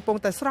មេរិកកំពុង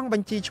តែស្រង់ប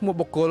ញ្ជីឈ្មោះ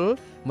បុគ្គល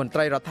មន្ត្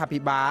រីរដ្ឋាភិ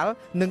បាល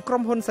និងក្រុ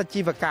មហ៊ុនស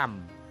ជីវកម្ម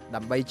ដើ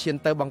ម្បីឈាន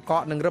ទៅបង្ក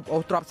កនិងរឹបអូ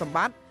សទ្រព្យសម្ប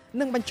ត្តិ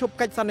និងបញ្ឈប់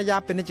កិច្ចសន្យា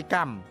ពាណិជ្ជក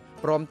ម្ម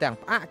ព្រមទាំង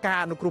ផ្អាកការ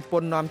អនុគ្រោះព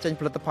ន្ធនាំចេញ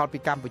ផលិតផលពី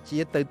កម្ពុជា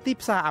ទៅទី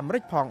ផ្សារអាមេរិ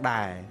កផង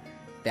ដែរ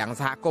ទាំង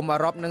សហគមន៍អឺ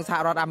រ៉ុបនិងសហ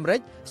រដ្ឋអាមេរិ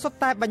កសុទ្ធ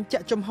តែបញ្ជា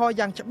ក់ចំហ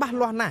យ៉ាងច្បាស់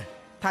លាស់ណាស់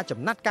ថាចំ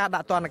ណាត់ការដា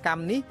ក់ទណ្ឌកម្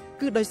មនេះ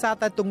គឺដោយសារ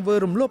តែទង្វើ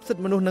រំលោភសិទ្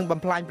ធិមនុស្សនិងបំ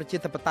ផ្លាញប្រជា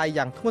ធិបតេយ្យ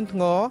យ៉ាងធ្ងន់ធ្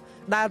ងរ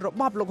ដែលរ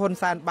បបលោកហ៊ុន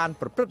សែនបាន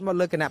ប្រព្រឹត្តមក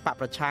លើគណៈបក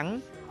ប្រឆាំង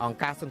អង្គ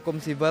ការសង្គម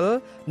ស៊ីវិល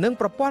និង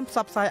ប្រព័ន្ធផ្ស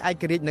ព្វផ្សាយឯ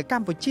ករាជ្យនៅក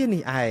ម្ពុជា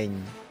នេះឯង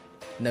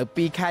នៅ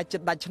2ខែជិ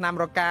តដាច់ឆ្នាំ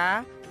រកា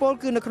ពល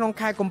គឺនៅក្នុង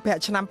ខែកុម្ភៈ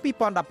ឆ្នាំ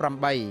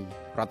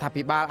2018រដ្ឋា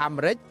ភិបាលអា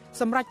មេរិក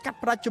សម្រេចកាត់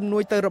ផ្តាច់ជំនួ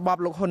យទៅរបប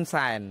លោកហ៊ុន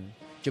សែន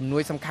ជំនួ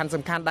យសំខាន់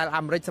ៗដែល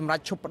អាមេរិកសម្រា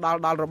ប់ឈប់ផ្ដល់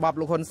ដល់របប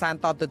លោកហ៊ុនសែន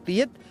តទៅ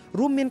ទៀត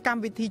រួមមានកម្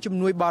មវិធីជំ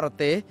នួយបរ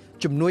ទេស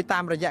ជំនួយតា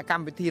មរយៈក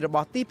ម្មវិធីរប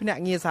ស់ទីភ្នា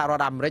ក់ងារសហរ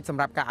ដ្ឋអាមេរិកស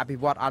ម្រាប់ការអភិ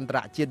វឌ្ឍអន្តរ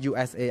ជាតិ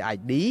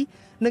USAID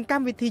និងក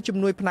ម្មវិធីជំ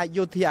នួយផ្នែក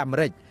យោធាអាមេ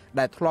រិក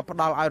ដែលធ្លាប់ផ្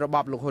ដល់ឲ្យរប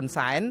បលោកហ៊ុន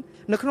សែន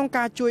នៅក្នុង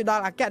ការជួយដ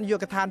ល់អគ្គនាយ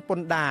កដ្ឋានព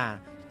ន្ធដារ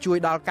ជួយ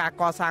ដល់ការ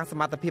កសាងស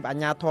មត្ថភាពអា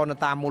ជ្ញាធរនៅ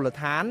តាមមូល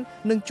ដ្ឋាន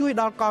និងជួយ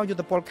ដល់កងយោ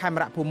ធពលខេម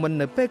រៈភូមិន្ទ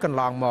នៅពេលកន្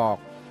លងមក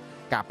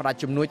ការផ្តល់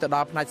ជំនួយទៅដ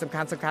ល់ផ្នែកសំ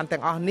ខាន់ទាំ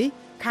ងអស់នេះ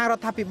ខាងរ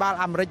ដ្ឋាភិបាល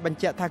អាមេរិកបញ្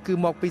ជាក់ថាគឺ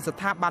មកពីស្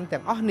ថាប័ន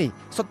ទាំងអស់នេះ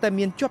សុទ្ធតែ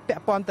មានជាប់ពា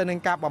ក់ព័ន្ធទៅនឹង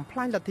ការបំផ្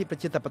លាញលទ្ធិប្រ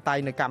ជាធិបតេយ្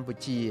យនៅកម្ពុ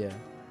ជា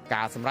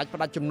ការសម្រេចផ្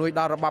តល់ជំនួយ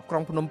ដល់របបក្រុ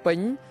ងភ្នំពេញ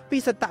ពី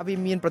សតវិ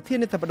មានប្រធា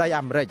នាធិបតី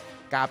អាមេរិក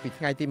កាលពី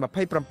ថ្ងៃទី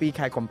27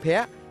ខែកុម្ភៈ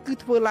គឺ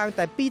ធ្វើឡើង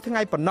តែ2ថ្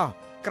ងៃប៉ុណ្ណោះ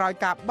ក្រោយ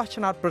ការបោះ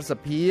ឆ្នោតប្រសិទ្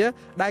ធភាព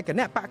ដែលគ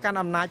ណៈបកកាន់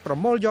អំណាចប្រ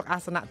មូលយកអា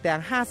សនៈទាំង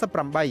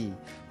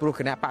58ព្រោះ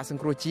គណៈបកស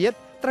ង្គ្រោះជាតិ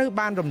ត្រូវ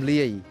បានរំ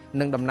លាយ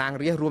និងតំណាង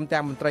រាស្ត្ររួម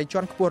ទាំងមន្ត្រីជា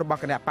ន់ខ្ពស់រប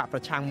ស់គណៈបកប្រ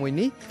ឆាំងមួយ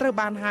នេះត្រូវ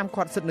បានហាម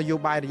ឃាត់សិទ្ធិនយោ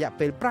បាយរយៈ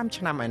ពេល5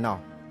ឆ្នាំឯណោះ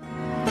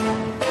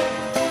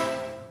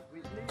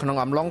ក្នុង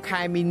អំឡុង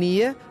ខែមីនា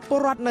ពល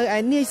រដ្ឋនៅឯ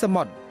នាយស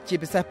មុទ្រជា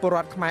ពិសេសពលរ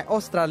ដ្ឋខ្មែរអូ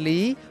ស្ត្រាលី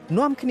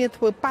នាំគ្នា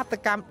ធ្វើបាត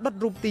កម្មដុត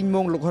រូបទីងម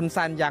ងលោកហ៊ុន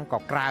សែនយ៉ាងក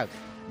ក្រើក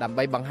ដើម្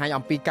បីបង្ហាញ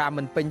អំពីការ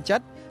មិនពេញចិ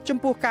ត្តចំ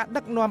ពោះការ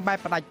ដឹកនាំបែប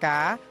ផ្ដាច់កា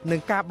រនិ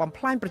ងការបំ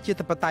ផ្លាញប្រជា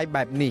ធិបតេយ្យ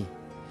បែបនេះ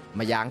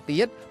ម្យ៉ាង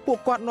ទៀតពួក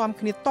គាត់នាំ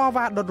គ្នាត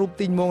វ៉ាដុតរូប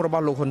ទីងមងរប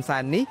ស់លោកហ៊ុនសែ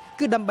ននេះ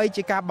គឺដើម្បី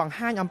ជាការបង្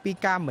ហាញអំពី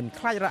ការមិន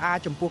ខ្លាចរអា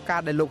ចំពោះកា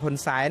រដែលលោកហ៊ុន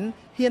សែន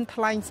ហ៊ាន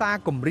ថ្លែងសារ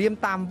គំរាម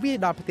តាមវាយ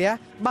ដល់ផ្ទះ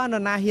បើនរ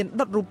ណាហ៊ាន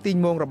ដុតរូបទីង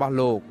មងរបស់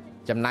លោក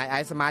ចំណែកឯ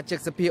សមាជិក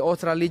សភាអូ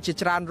ស្ត្រាលីជា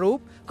ច្រើនរូប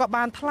ក៏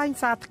បានថ្លែង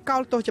សារថ្កោ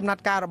លទោសចំណា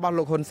ត់ការរបស់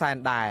លោកហ៊ុនសែន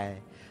ដែរ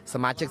ស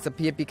មាជិកស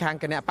ភាពីខាង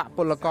គណៈបកព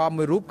លករ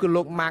មួយរូបគឺ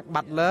លោក Mark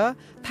Butler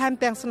ថែម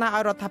ទាំងស្នើឲ្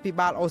យរដ្ឋាភិ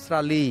បាលអូស្ត្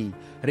រាលី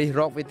រិះ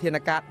រកវិធាន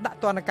ការដាក់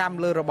ទណ្ឌកម្ម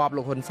លើរបប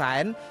លោកហ៊ុនសែ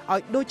នឲ្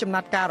យដូចចំណា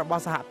ត់ការរប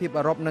ស់សហភាព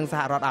អឺរ៉ុបនិងស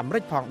ហរដ្ឋអាមេរិ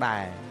កផងដែ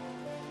រ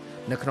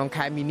នៅក្នុង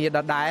ខែមីនាដ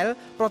ដែល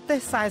ប្រទេស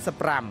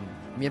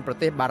45មានប្រ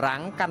ទេសបារាំ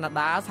ងកាណា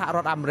ដាសហរ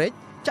ដ្ឋអាមេរិក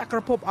ចក្រ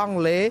ភពអង់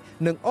គ្លេស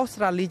និងអូស្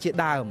ត្រាលីជា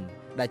ដើម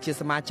ដែលជា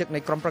សមាជិកនៃ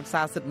ក្រុមប្រឹក្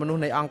សាសិទ្ធិមនុស្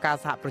សនៃអង្គការ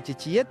សហប្រជា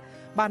ជាតិ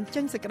បាន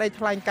ចេញសេចក្តី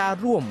ថ្លែងការណ៍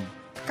រួម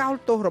ថ្កោល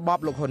ទោសរបប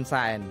លោកហ៊ុន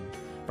សែន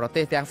ប្រ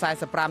ទេសទាំង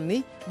45នេះ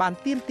បាន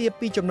ទាមទារ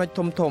ពីចំណុច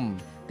ធំ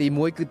ទី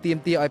1គឺទាម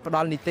ទារឲ្យផ្ដ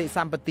ល់នីតិស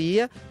ម្បទា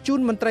ជូន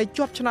មន្ត្រី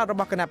ជាប់ឆ្នោតរ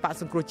បស់គណៈបក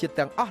សង្គ្រោះជាតិ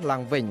ទាំងអស់ឡើ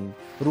ងវិញ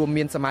រួម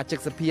មានសមាជិក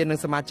សភានិង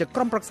សមាជិកក្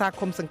រុមប្រឹក្សា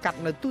ឃុំសង្កាត់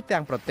នៅទូទាំ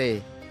ងប្រទេស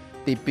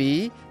ទី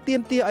2ទា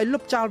មទារឲ្យលុ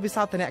បចោលវិ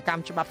សោធនកម្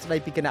មច្បាប់ស្តី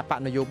ពីគណៈបក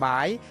នយោបា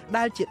យ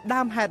ដែលជា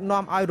ដើមហេតុ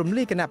នាំឲ្យរំ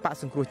លាយគណៈបក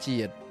សង្គ្រោះ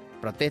ជាតិ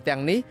ប្រទេសទាំ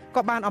ងនេះ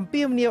ក៏បានអំ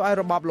ពាវនាវឲ្យ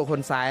របបលោកហ៊ុ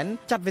នសែន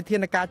ចាត់វិធា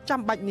នការចាំ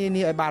បាច់នា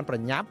នាឲ្យបានប្រ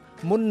ញាប់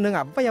មុននឹង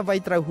អ្វី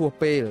ត្រូវហួស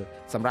ពេល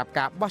សម្រាប់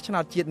ការបោះឆ្នោ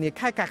តជាតិនា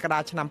ខែកក្កដា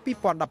ឆ្នាំ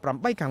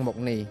2018ខាងមុខ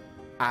នេះ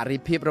អរិ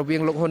ភាពរវា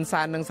ងលោកហ៊ុន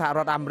សែននិងសហរ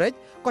ដ្ឋអាមេរិក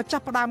ក៏ចា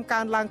ប់ផ្ដើមកើ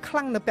នឡើងខ្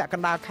លាំងនៅពាក់ក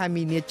ណ្ដាលខែ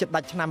មីនាជិត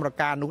ដាច់ឆ្នាំរ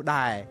កានោះ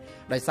ដែរ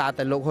ដោយសារ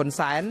តែលោកហ៊ុន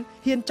សែន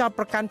ហ៊ានចោទ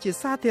ប្រកាន់ជា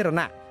សាធារ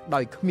ណៈដោ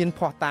យគ្មាន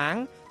ភ័ស្តុតាង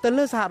ទៅ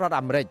លើសហរដ្ឋ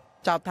អាមេរិក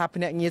ចោទថា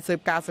ភ្នាក់ងារស៊ើប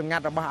ការសម្ងា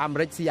ត់របស់អាមេ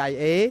រិក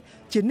CIA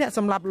ជាអ្នកស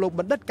ម្លាប់លោក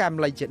បណ្ឌិតកែម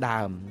លីជា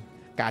ដើម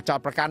ការចោទ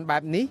ប្រកាន់បែ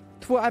បនេះ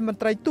ធ្វើឲ្យមន្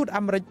ត្រីទូត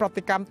អាមេរិកប្រ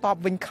តិកម្មតប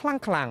វិញខ្លាំ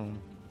ង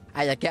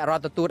ឯកអគ្គរ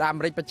ដ្ឋទូតអា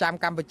មេរិកប្រចាំ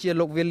កម្ពុជា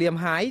លោក William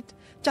Hyde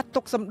ចាត់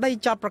ទុកសម្ដី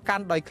ចោទប្រកា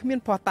ន់ដោយគ្មាន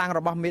ភ័ស្តុតាងរ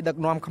បស់មេដឹក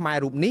នាំខ្មែរ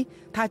រូបនេះ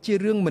ថាជា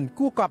រឿងមិន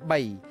គួរគប្បី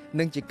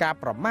និងជាការ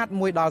ប្រមាថ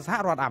មួយដល់សហ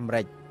រដ្ឋអាមេ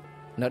រិក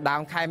នៅដើ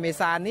មខែមេ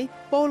សានេះ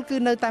ពលគឺ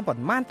នៅតែប្រ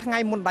មាណថ្ងៃ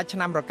មុនដាច់ឆ្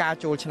នាំរកា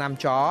ចូលឆ្នាំ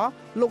ច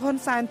លោកហ៊ុន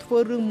សែនធ្វើ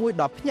រឿងមួយ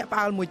ដ៏ភ្ញាក់ផ្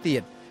អើលមួយទៀ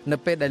តនៅ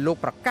ពេលដែលលោក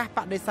ប្រកាសប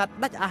ដិសេធ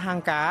ដាច់អហ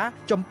ង្ការ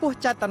ចំពោះ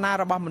ចេតនា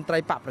របស់មន្ត្រី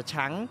បកប្រ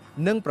ឆាំង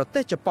និងប្រទេ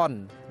សជប៉ុន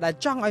ដែល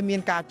ចង់ឲ្យមា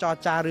នការចរ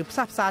ចាឬផ្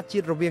សះផ្សាជា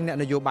តិរវាងអ្នក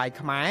នយោបាយ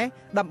ខ្មែរ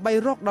ដើម្បី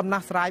រកដំ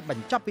ណោះស្រាយប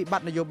ញ្ចប់វិប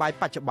ត្តិនយោបាយ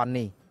បច្ចុប្បន្ន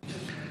នេះ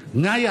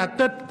ថ្ងៃអា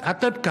ទិ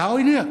ត្យក្រោយ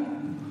នេះ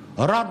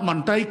រដ្ឋម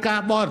ន្ត្រីការ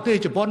បរទេស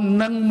ជប៉ុន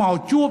នឹងមក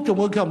ជួបជា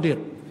មួយខ្ញុំទៀត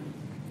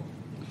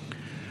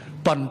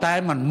ប៉ុន្តែ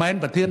មិនមែន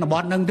ប្រធានប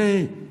ទនឹងទេ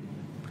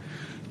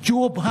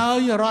ជួបហើ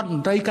យរដ្ឋម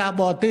ន្ត្រីការ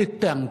បរទេស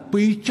ទាំង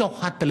ពីរចុះ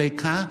ហត្ថលេ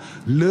ខា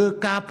លើ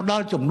ការផ្ដ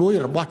ល់ជំនួយ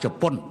របស់ជ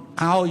ប៉ុន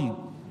ឲ្យ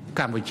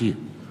កម្ពុជា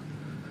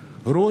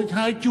រួច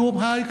ហើយជួប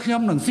ហើយខ្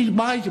ញុំនឹងស៊ី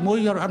បាយជាមួយ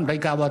រដ្ឋមន្ត្រី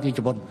ការបរទេសជ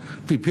ប៉ុន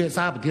ពិភាក្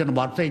សាប្រធានប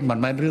ទផ្សេងមិន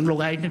មែនរឿងលោ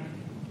កឯងទេ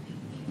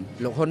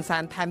លោកហ៊ុនសែ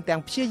នថែមទាំ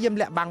ងព្យាយាម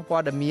លាក់បាំងព័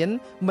ត៌មាន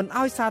មិន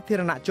ឲ្យសាធា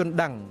រណជន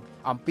ដឹង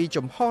អំពី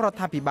ជំហររដ្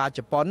ឋាភិបាលជ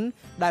ប៉ុន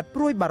ដែលព្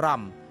រួយបារ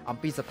ម្ភអំ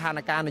ពីស្ថាន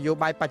ភាពនយោ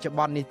បាយបច្ចុប្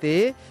បន្ននេះទេ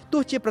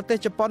ទោះជាប្រទេស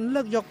ជប៉ុន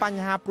លើកយកប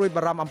ញ្ហាព្រួយ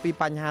បារម្ភអំពី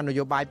បញ្ហាន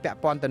យោបាយពាក់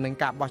ព័ន្ធទៅនឹង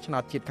ការបោះឆ្នោ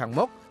តជាតិខាង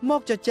មុខម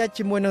កជជែក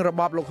ជាមួយនឹងរ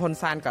បបលោកហ៊ុន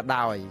សែនក៏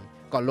ដោយ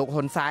ក៏លោក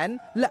ហ៊ុនសែន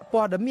លាក់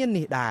ព័ត៌មាន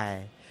នេះដែរ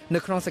នៅ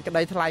ក្នុងសេចក្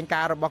តីថ្លែង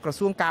ការណ៍របស់ក្រ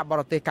សួងការប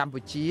រទេសកម្ពុ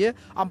ជា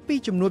អំពី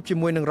ជំនួបជា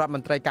មួយនឹងរដ្ឋម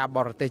ន្ត្រីការប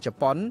រទេសជ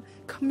ប៉ុន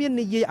គ្មាន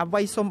និយាយអ្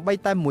វីសូម្បី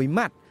តែមួយ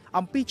ម៉ាត់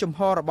អំពីជំហ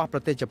ររបស់ប្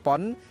រទេសជប៉ុន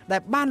ដែ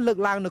លបានលើក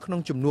ឡើងនៅក្នុ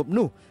ងជំនួប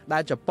នោះដែ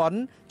លជប៉ុន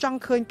ចង់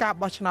ឃើញការ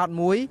បោះឆ្នោត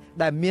មួយ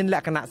ដែលមានល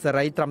ក្ខណៈសេ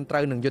រីត្រឹមត្រូ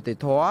វនិងយុត្តិ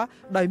ធម៌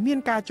ដោយមាន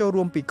ការចូល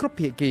រួមពីគ្រប់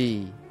ភាគី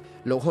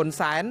លោកហ៊ុន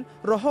សែន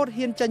រហូត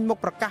ហ៊ានចេញមុខ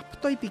ប្រកាសផ្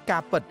ទុយពីកា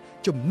រពិត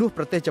ជំនួស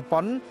ប្រទេសជប៉ុ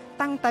ន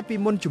តាំងតែពី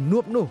មុនជំនួ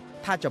បនោះ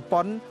ថាជ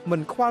ប៉ុនមិ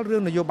នខ្វល់រឿ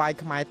ងនយោបាយ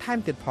ខ្មែរថែម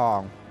ទៀតផង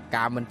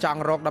ការមិនចង់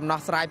រកដំណោះ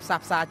ស្រាយផ្សះ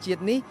ផ្សាជា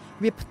តិនេះ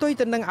វាផ្ទុយ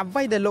ទៅនឹងអ្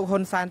វីដែលលោកហ៊ុ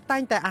នសែនតែ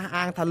ងតែអះ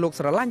អាងថាលោក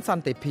ស្រឡាញ់ស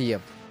ន្តិភាព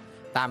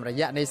តាមរ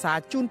យៈនៃសារ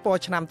ជូនពរ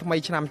ឆ្នាំថ្មី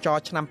ឆ្នាំច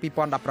ឆ្នាំ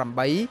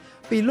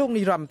2018ពីលោក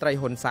នាយរដ្ឋមន្ត្រី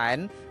ហ៊ុនសែន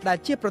ដែល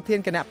ជាប្រធាន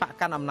គណៈបក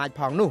កាន់អំណាច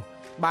ផងនោះ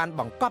បាន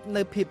បង្កប់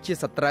នៅភាពជា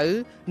សត្រូវ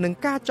នឹង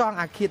ការចង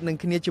អាឃាតនឹង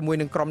គ្នាជាមួយ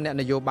នឹងក្រុមអ្នក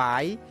នយោបា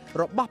យ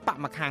របស់បក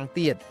ម្ខាង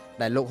ទៀត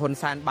ដែលលោកហ៊ុន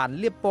សែនបាន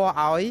លាបពណ៌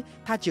ឲ្យ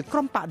ថាជាក្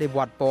រុមបដិវ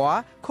ត្តពណ៌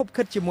ខុប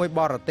ខិតជាមួយ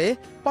បរទេស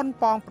ប៉ុន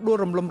ប៉ងផ្ដួល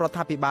រំលំរដ្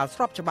ឋាភិបាលស្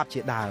របច្បាប់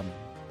ជាដើម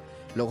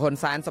លោកហ៊ុន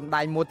សែនសម្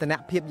ដែងមោទន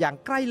ភាពយ៉ាង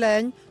ក្រៃលែ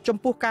ងចំ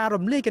ពោះការ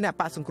រំលាយគណៈ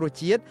បកសង្គ្រោះ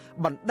ជាតិ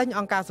បណ្ដេញ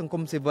អង្គការសង្គ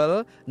មស៊ីវិល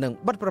និង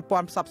បិទប្រព័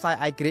ន្ធផ្សព្វផ្សាយ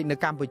ឯករាជ្យនៅ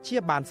កម្ពុជា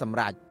បានសម្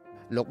រេច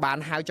លោកបាន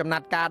ហៅចំណា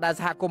ត់ការដែល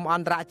សហគមន៍អ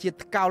ន្តរជាតិ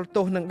ថ្កោល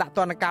ទោសនិងដាក់ទ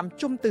ណ្ឌកម្ម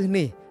ជុំទិស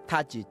នេះថា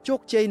ជាជោគ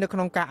ជ័យនៅក្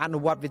នុងការអនុ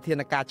វត្តវិធា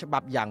នការច្បា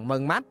ប់យ៉ាងម៉ឺ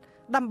ងម៉ាត់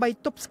ដើម្បី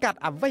ទប់ស្កាត់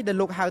អ្វីដែល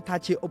លោកហៅថា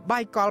ជាឧបា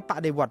យកលប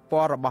ដិវត្តព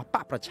ណ៌របស់ប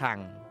កប្រឆាំង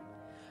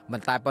មិ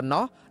នតែប៉ុណ្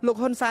ណោះលោក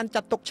ហ៊ុនសែន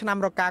ចាត់ទុកឆ្នាំ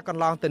រកាក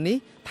ន្លងទៅនេះ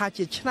ថា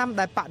ជាឆ្នាំ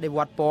ដែលបដិវ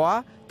ត្តពណ៌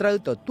ត្រូវ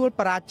ទទួល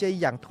បរាជ័យ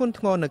យ៉ាងធ្ងន់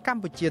ធ្ងរនៅក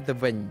ម្ពុជាទៅ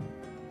វិញ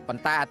ប៉ុ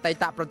ន្តែអតី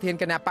តប្រធាន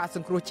គណៈបកស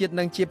ង្គ្រោះជាតិ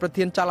និងជាប្រ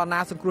ធានចលនា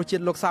សង្គ្រោះជា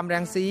តិលោកសំរ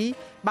ងស៊ី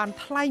បាន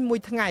ថ្លែងមួយ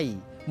ថ្ងៃ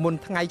មុន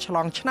ថ្ងៃឆ្ល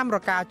ងឆ្នាំរ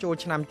កាចូល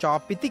ឆ្នាំច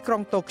ពីទីក្រុ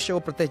ងតូក្យូ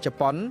ប្រទេសជ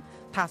ប៉ុន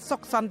ថាសុ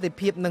ខសន្តិ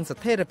ភាពនិងស្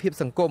ថិរភាព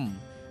សង្គម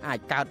អាច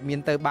កើតមាន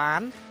ទៅបា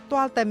ន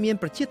ទាល់តែមាន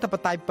ប្រជាធិប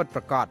តេយ្យពិតប្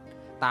រាកដ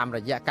តាមរ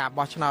យៈការ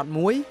បោះឆ្នោត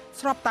មួយ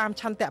ស្របតាម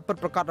ឆន្ទៈពិត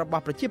ប្រាកដរប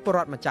ស់ប្រជាពលរ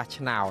ដ្ឋម្ចាស់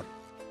ឆ្នោត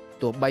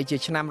ទោះបីជា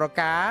ឆ្នាំរ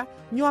កា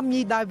ញោមញី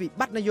ដោយវិ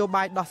បត្តិនយោ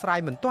បាយដោះស្រាយ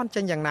មិនទាន់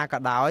ចេញយ៉ាងណាក៏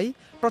ដោយ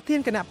ប្រធាន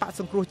គណៈបក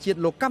សង្គ្រោះជាតិ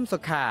លោកកឹមសុ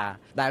ខា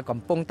ដែលកំ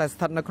ពុងតែស្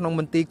ថិតនៅក្នុង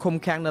មន្ទីរឃុំ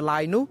ឃាំងនៅឡើ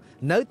យនោះ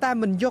នៅតែ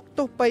មិនយក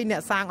ទោសពៃអ្ន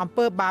កសាងអំ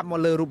ពើបាបមក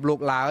លើរូបលោក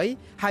ឡើយ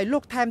ហើយលោ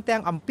កថែមទាំ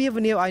ងអំពាវ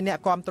នាវឲ្យអ្នក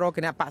គាំទ្រគ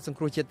ណៈបកសង្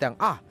គ្រោះជាតិទាំង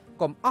អស់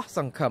កុំអស់ស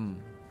ង្ឃឹម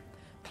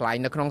ថ្លែង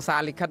នៅក្នុងសា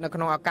រលិខិតនៅក្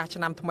នុងឱកាស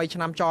ឆ្នាំថ្មីឆ្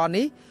នាំច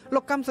នេះលោ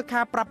កកឹមសុខា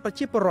ប្រាប់ប្រ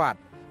ជាពលរដ្ឋ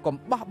កុំ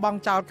បោះបង់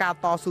ចោលការ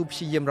តស៊ូព្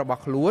យាយាមរប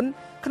ស់ខ្លួន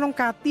ក្នុង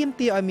ការទាម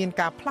ទារឲ្យមាន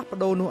ការផ្លាស់ប្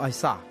ដូរនោះឲ្យ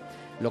សោះ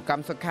លោកកឹ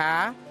មសុខា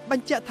ប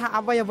ញ្ជាក់ថា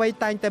អ្វី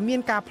តែងតែមា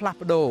នការផ្លាស់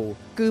ប្ដូរ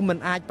គឺមិន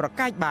អាចប្រ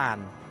កែកបាន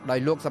ដោយ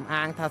លោកសំ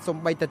អាងថាសូ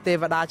ម្បីតែទេ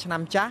វតាឆ្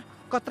នាំចាស់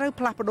ក៏ត្រូវ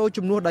ផ្លាស់ប្ដូរ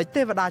ជំនួសដោយ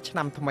ទេវតាឆ្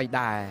នាំថ្មី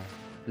ដែរ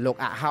លោក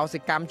អហោសិ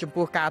កម្មចំ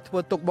ពោះការធ្វើ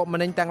ទុកបុកម្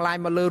នេញទាំងឡាយ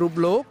មកលើរូប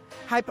លោក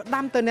ហើយផ្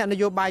ដាំទៅអ្នកន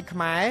យោបាយខ្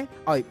មែរ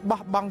ឲ្យ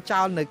បោះបង់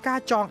ចោលនៅការ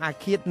ចងអា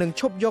ឃាតនិង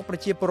ឈប់យកប្រ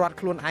ជាពលរដ្ឋ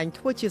ខ្លួនឯង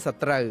ធ្វើជាស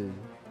ត្រូវ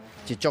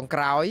ជាចុង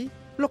ក្រោយ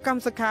លោកកឹម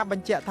សុខាប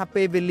ញ្ជាក់ថា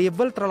ពេលវេលា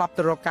វិលត្រឡប់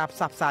ទៅរកការផ្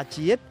សះផ្សា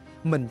ជាតិ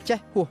មិនចេះ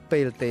ហួសពេ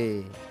លទេ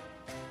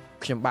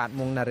ខ្ញុំបាទ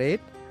មុងណារ៉េត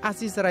អា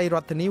ស៊ីសេរីរ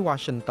ដ្ឋធានី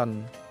Washington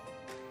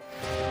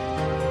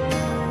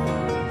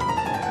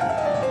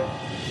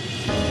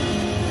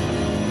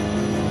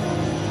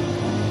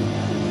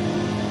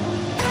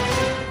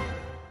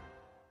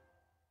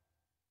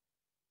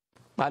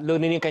បាទលោក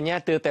នាងកញ្ញា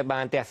ទើបតែ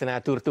បានទស្សនា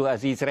ទូរទស្សន៍អា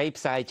ស៊ីសេរី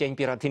ផ្សាយចេញ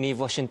ពីរដ្ឋធានី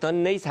Washington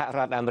នៃសហរ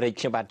ដ្ឋអាមេរិក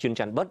ខ្ញុំបាទជួន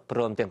ច័ន្ទបុត្រព្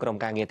រមទាំងក្រុម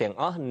ការងារទាំង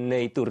អស់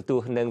នៃទូរទ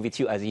ស្សន៍និងវិទ្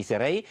យុអាស៊ីសេ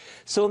រី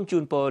សូមជូ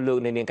នពរលោក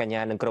នាងកញ្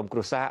ញានិងក្រុមគ្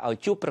រួសារឲ្យ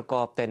ជួបប្រក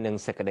បតែនឹង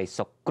សេចក្តី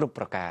សុខគ្រប់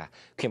ប្រការ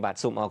ខ្ញុំបាទ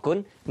សូមអរគុណ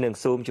និង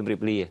សូមជម្រាប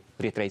លា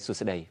រីករាយសួ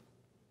ស្តី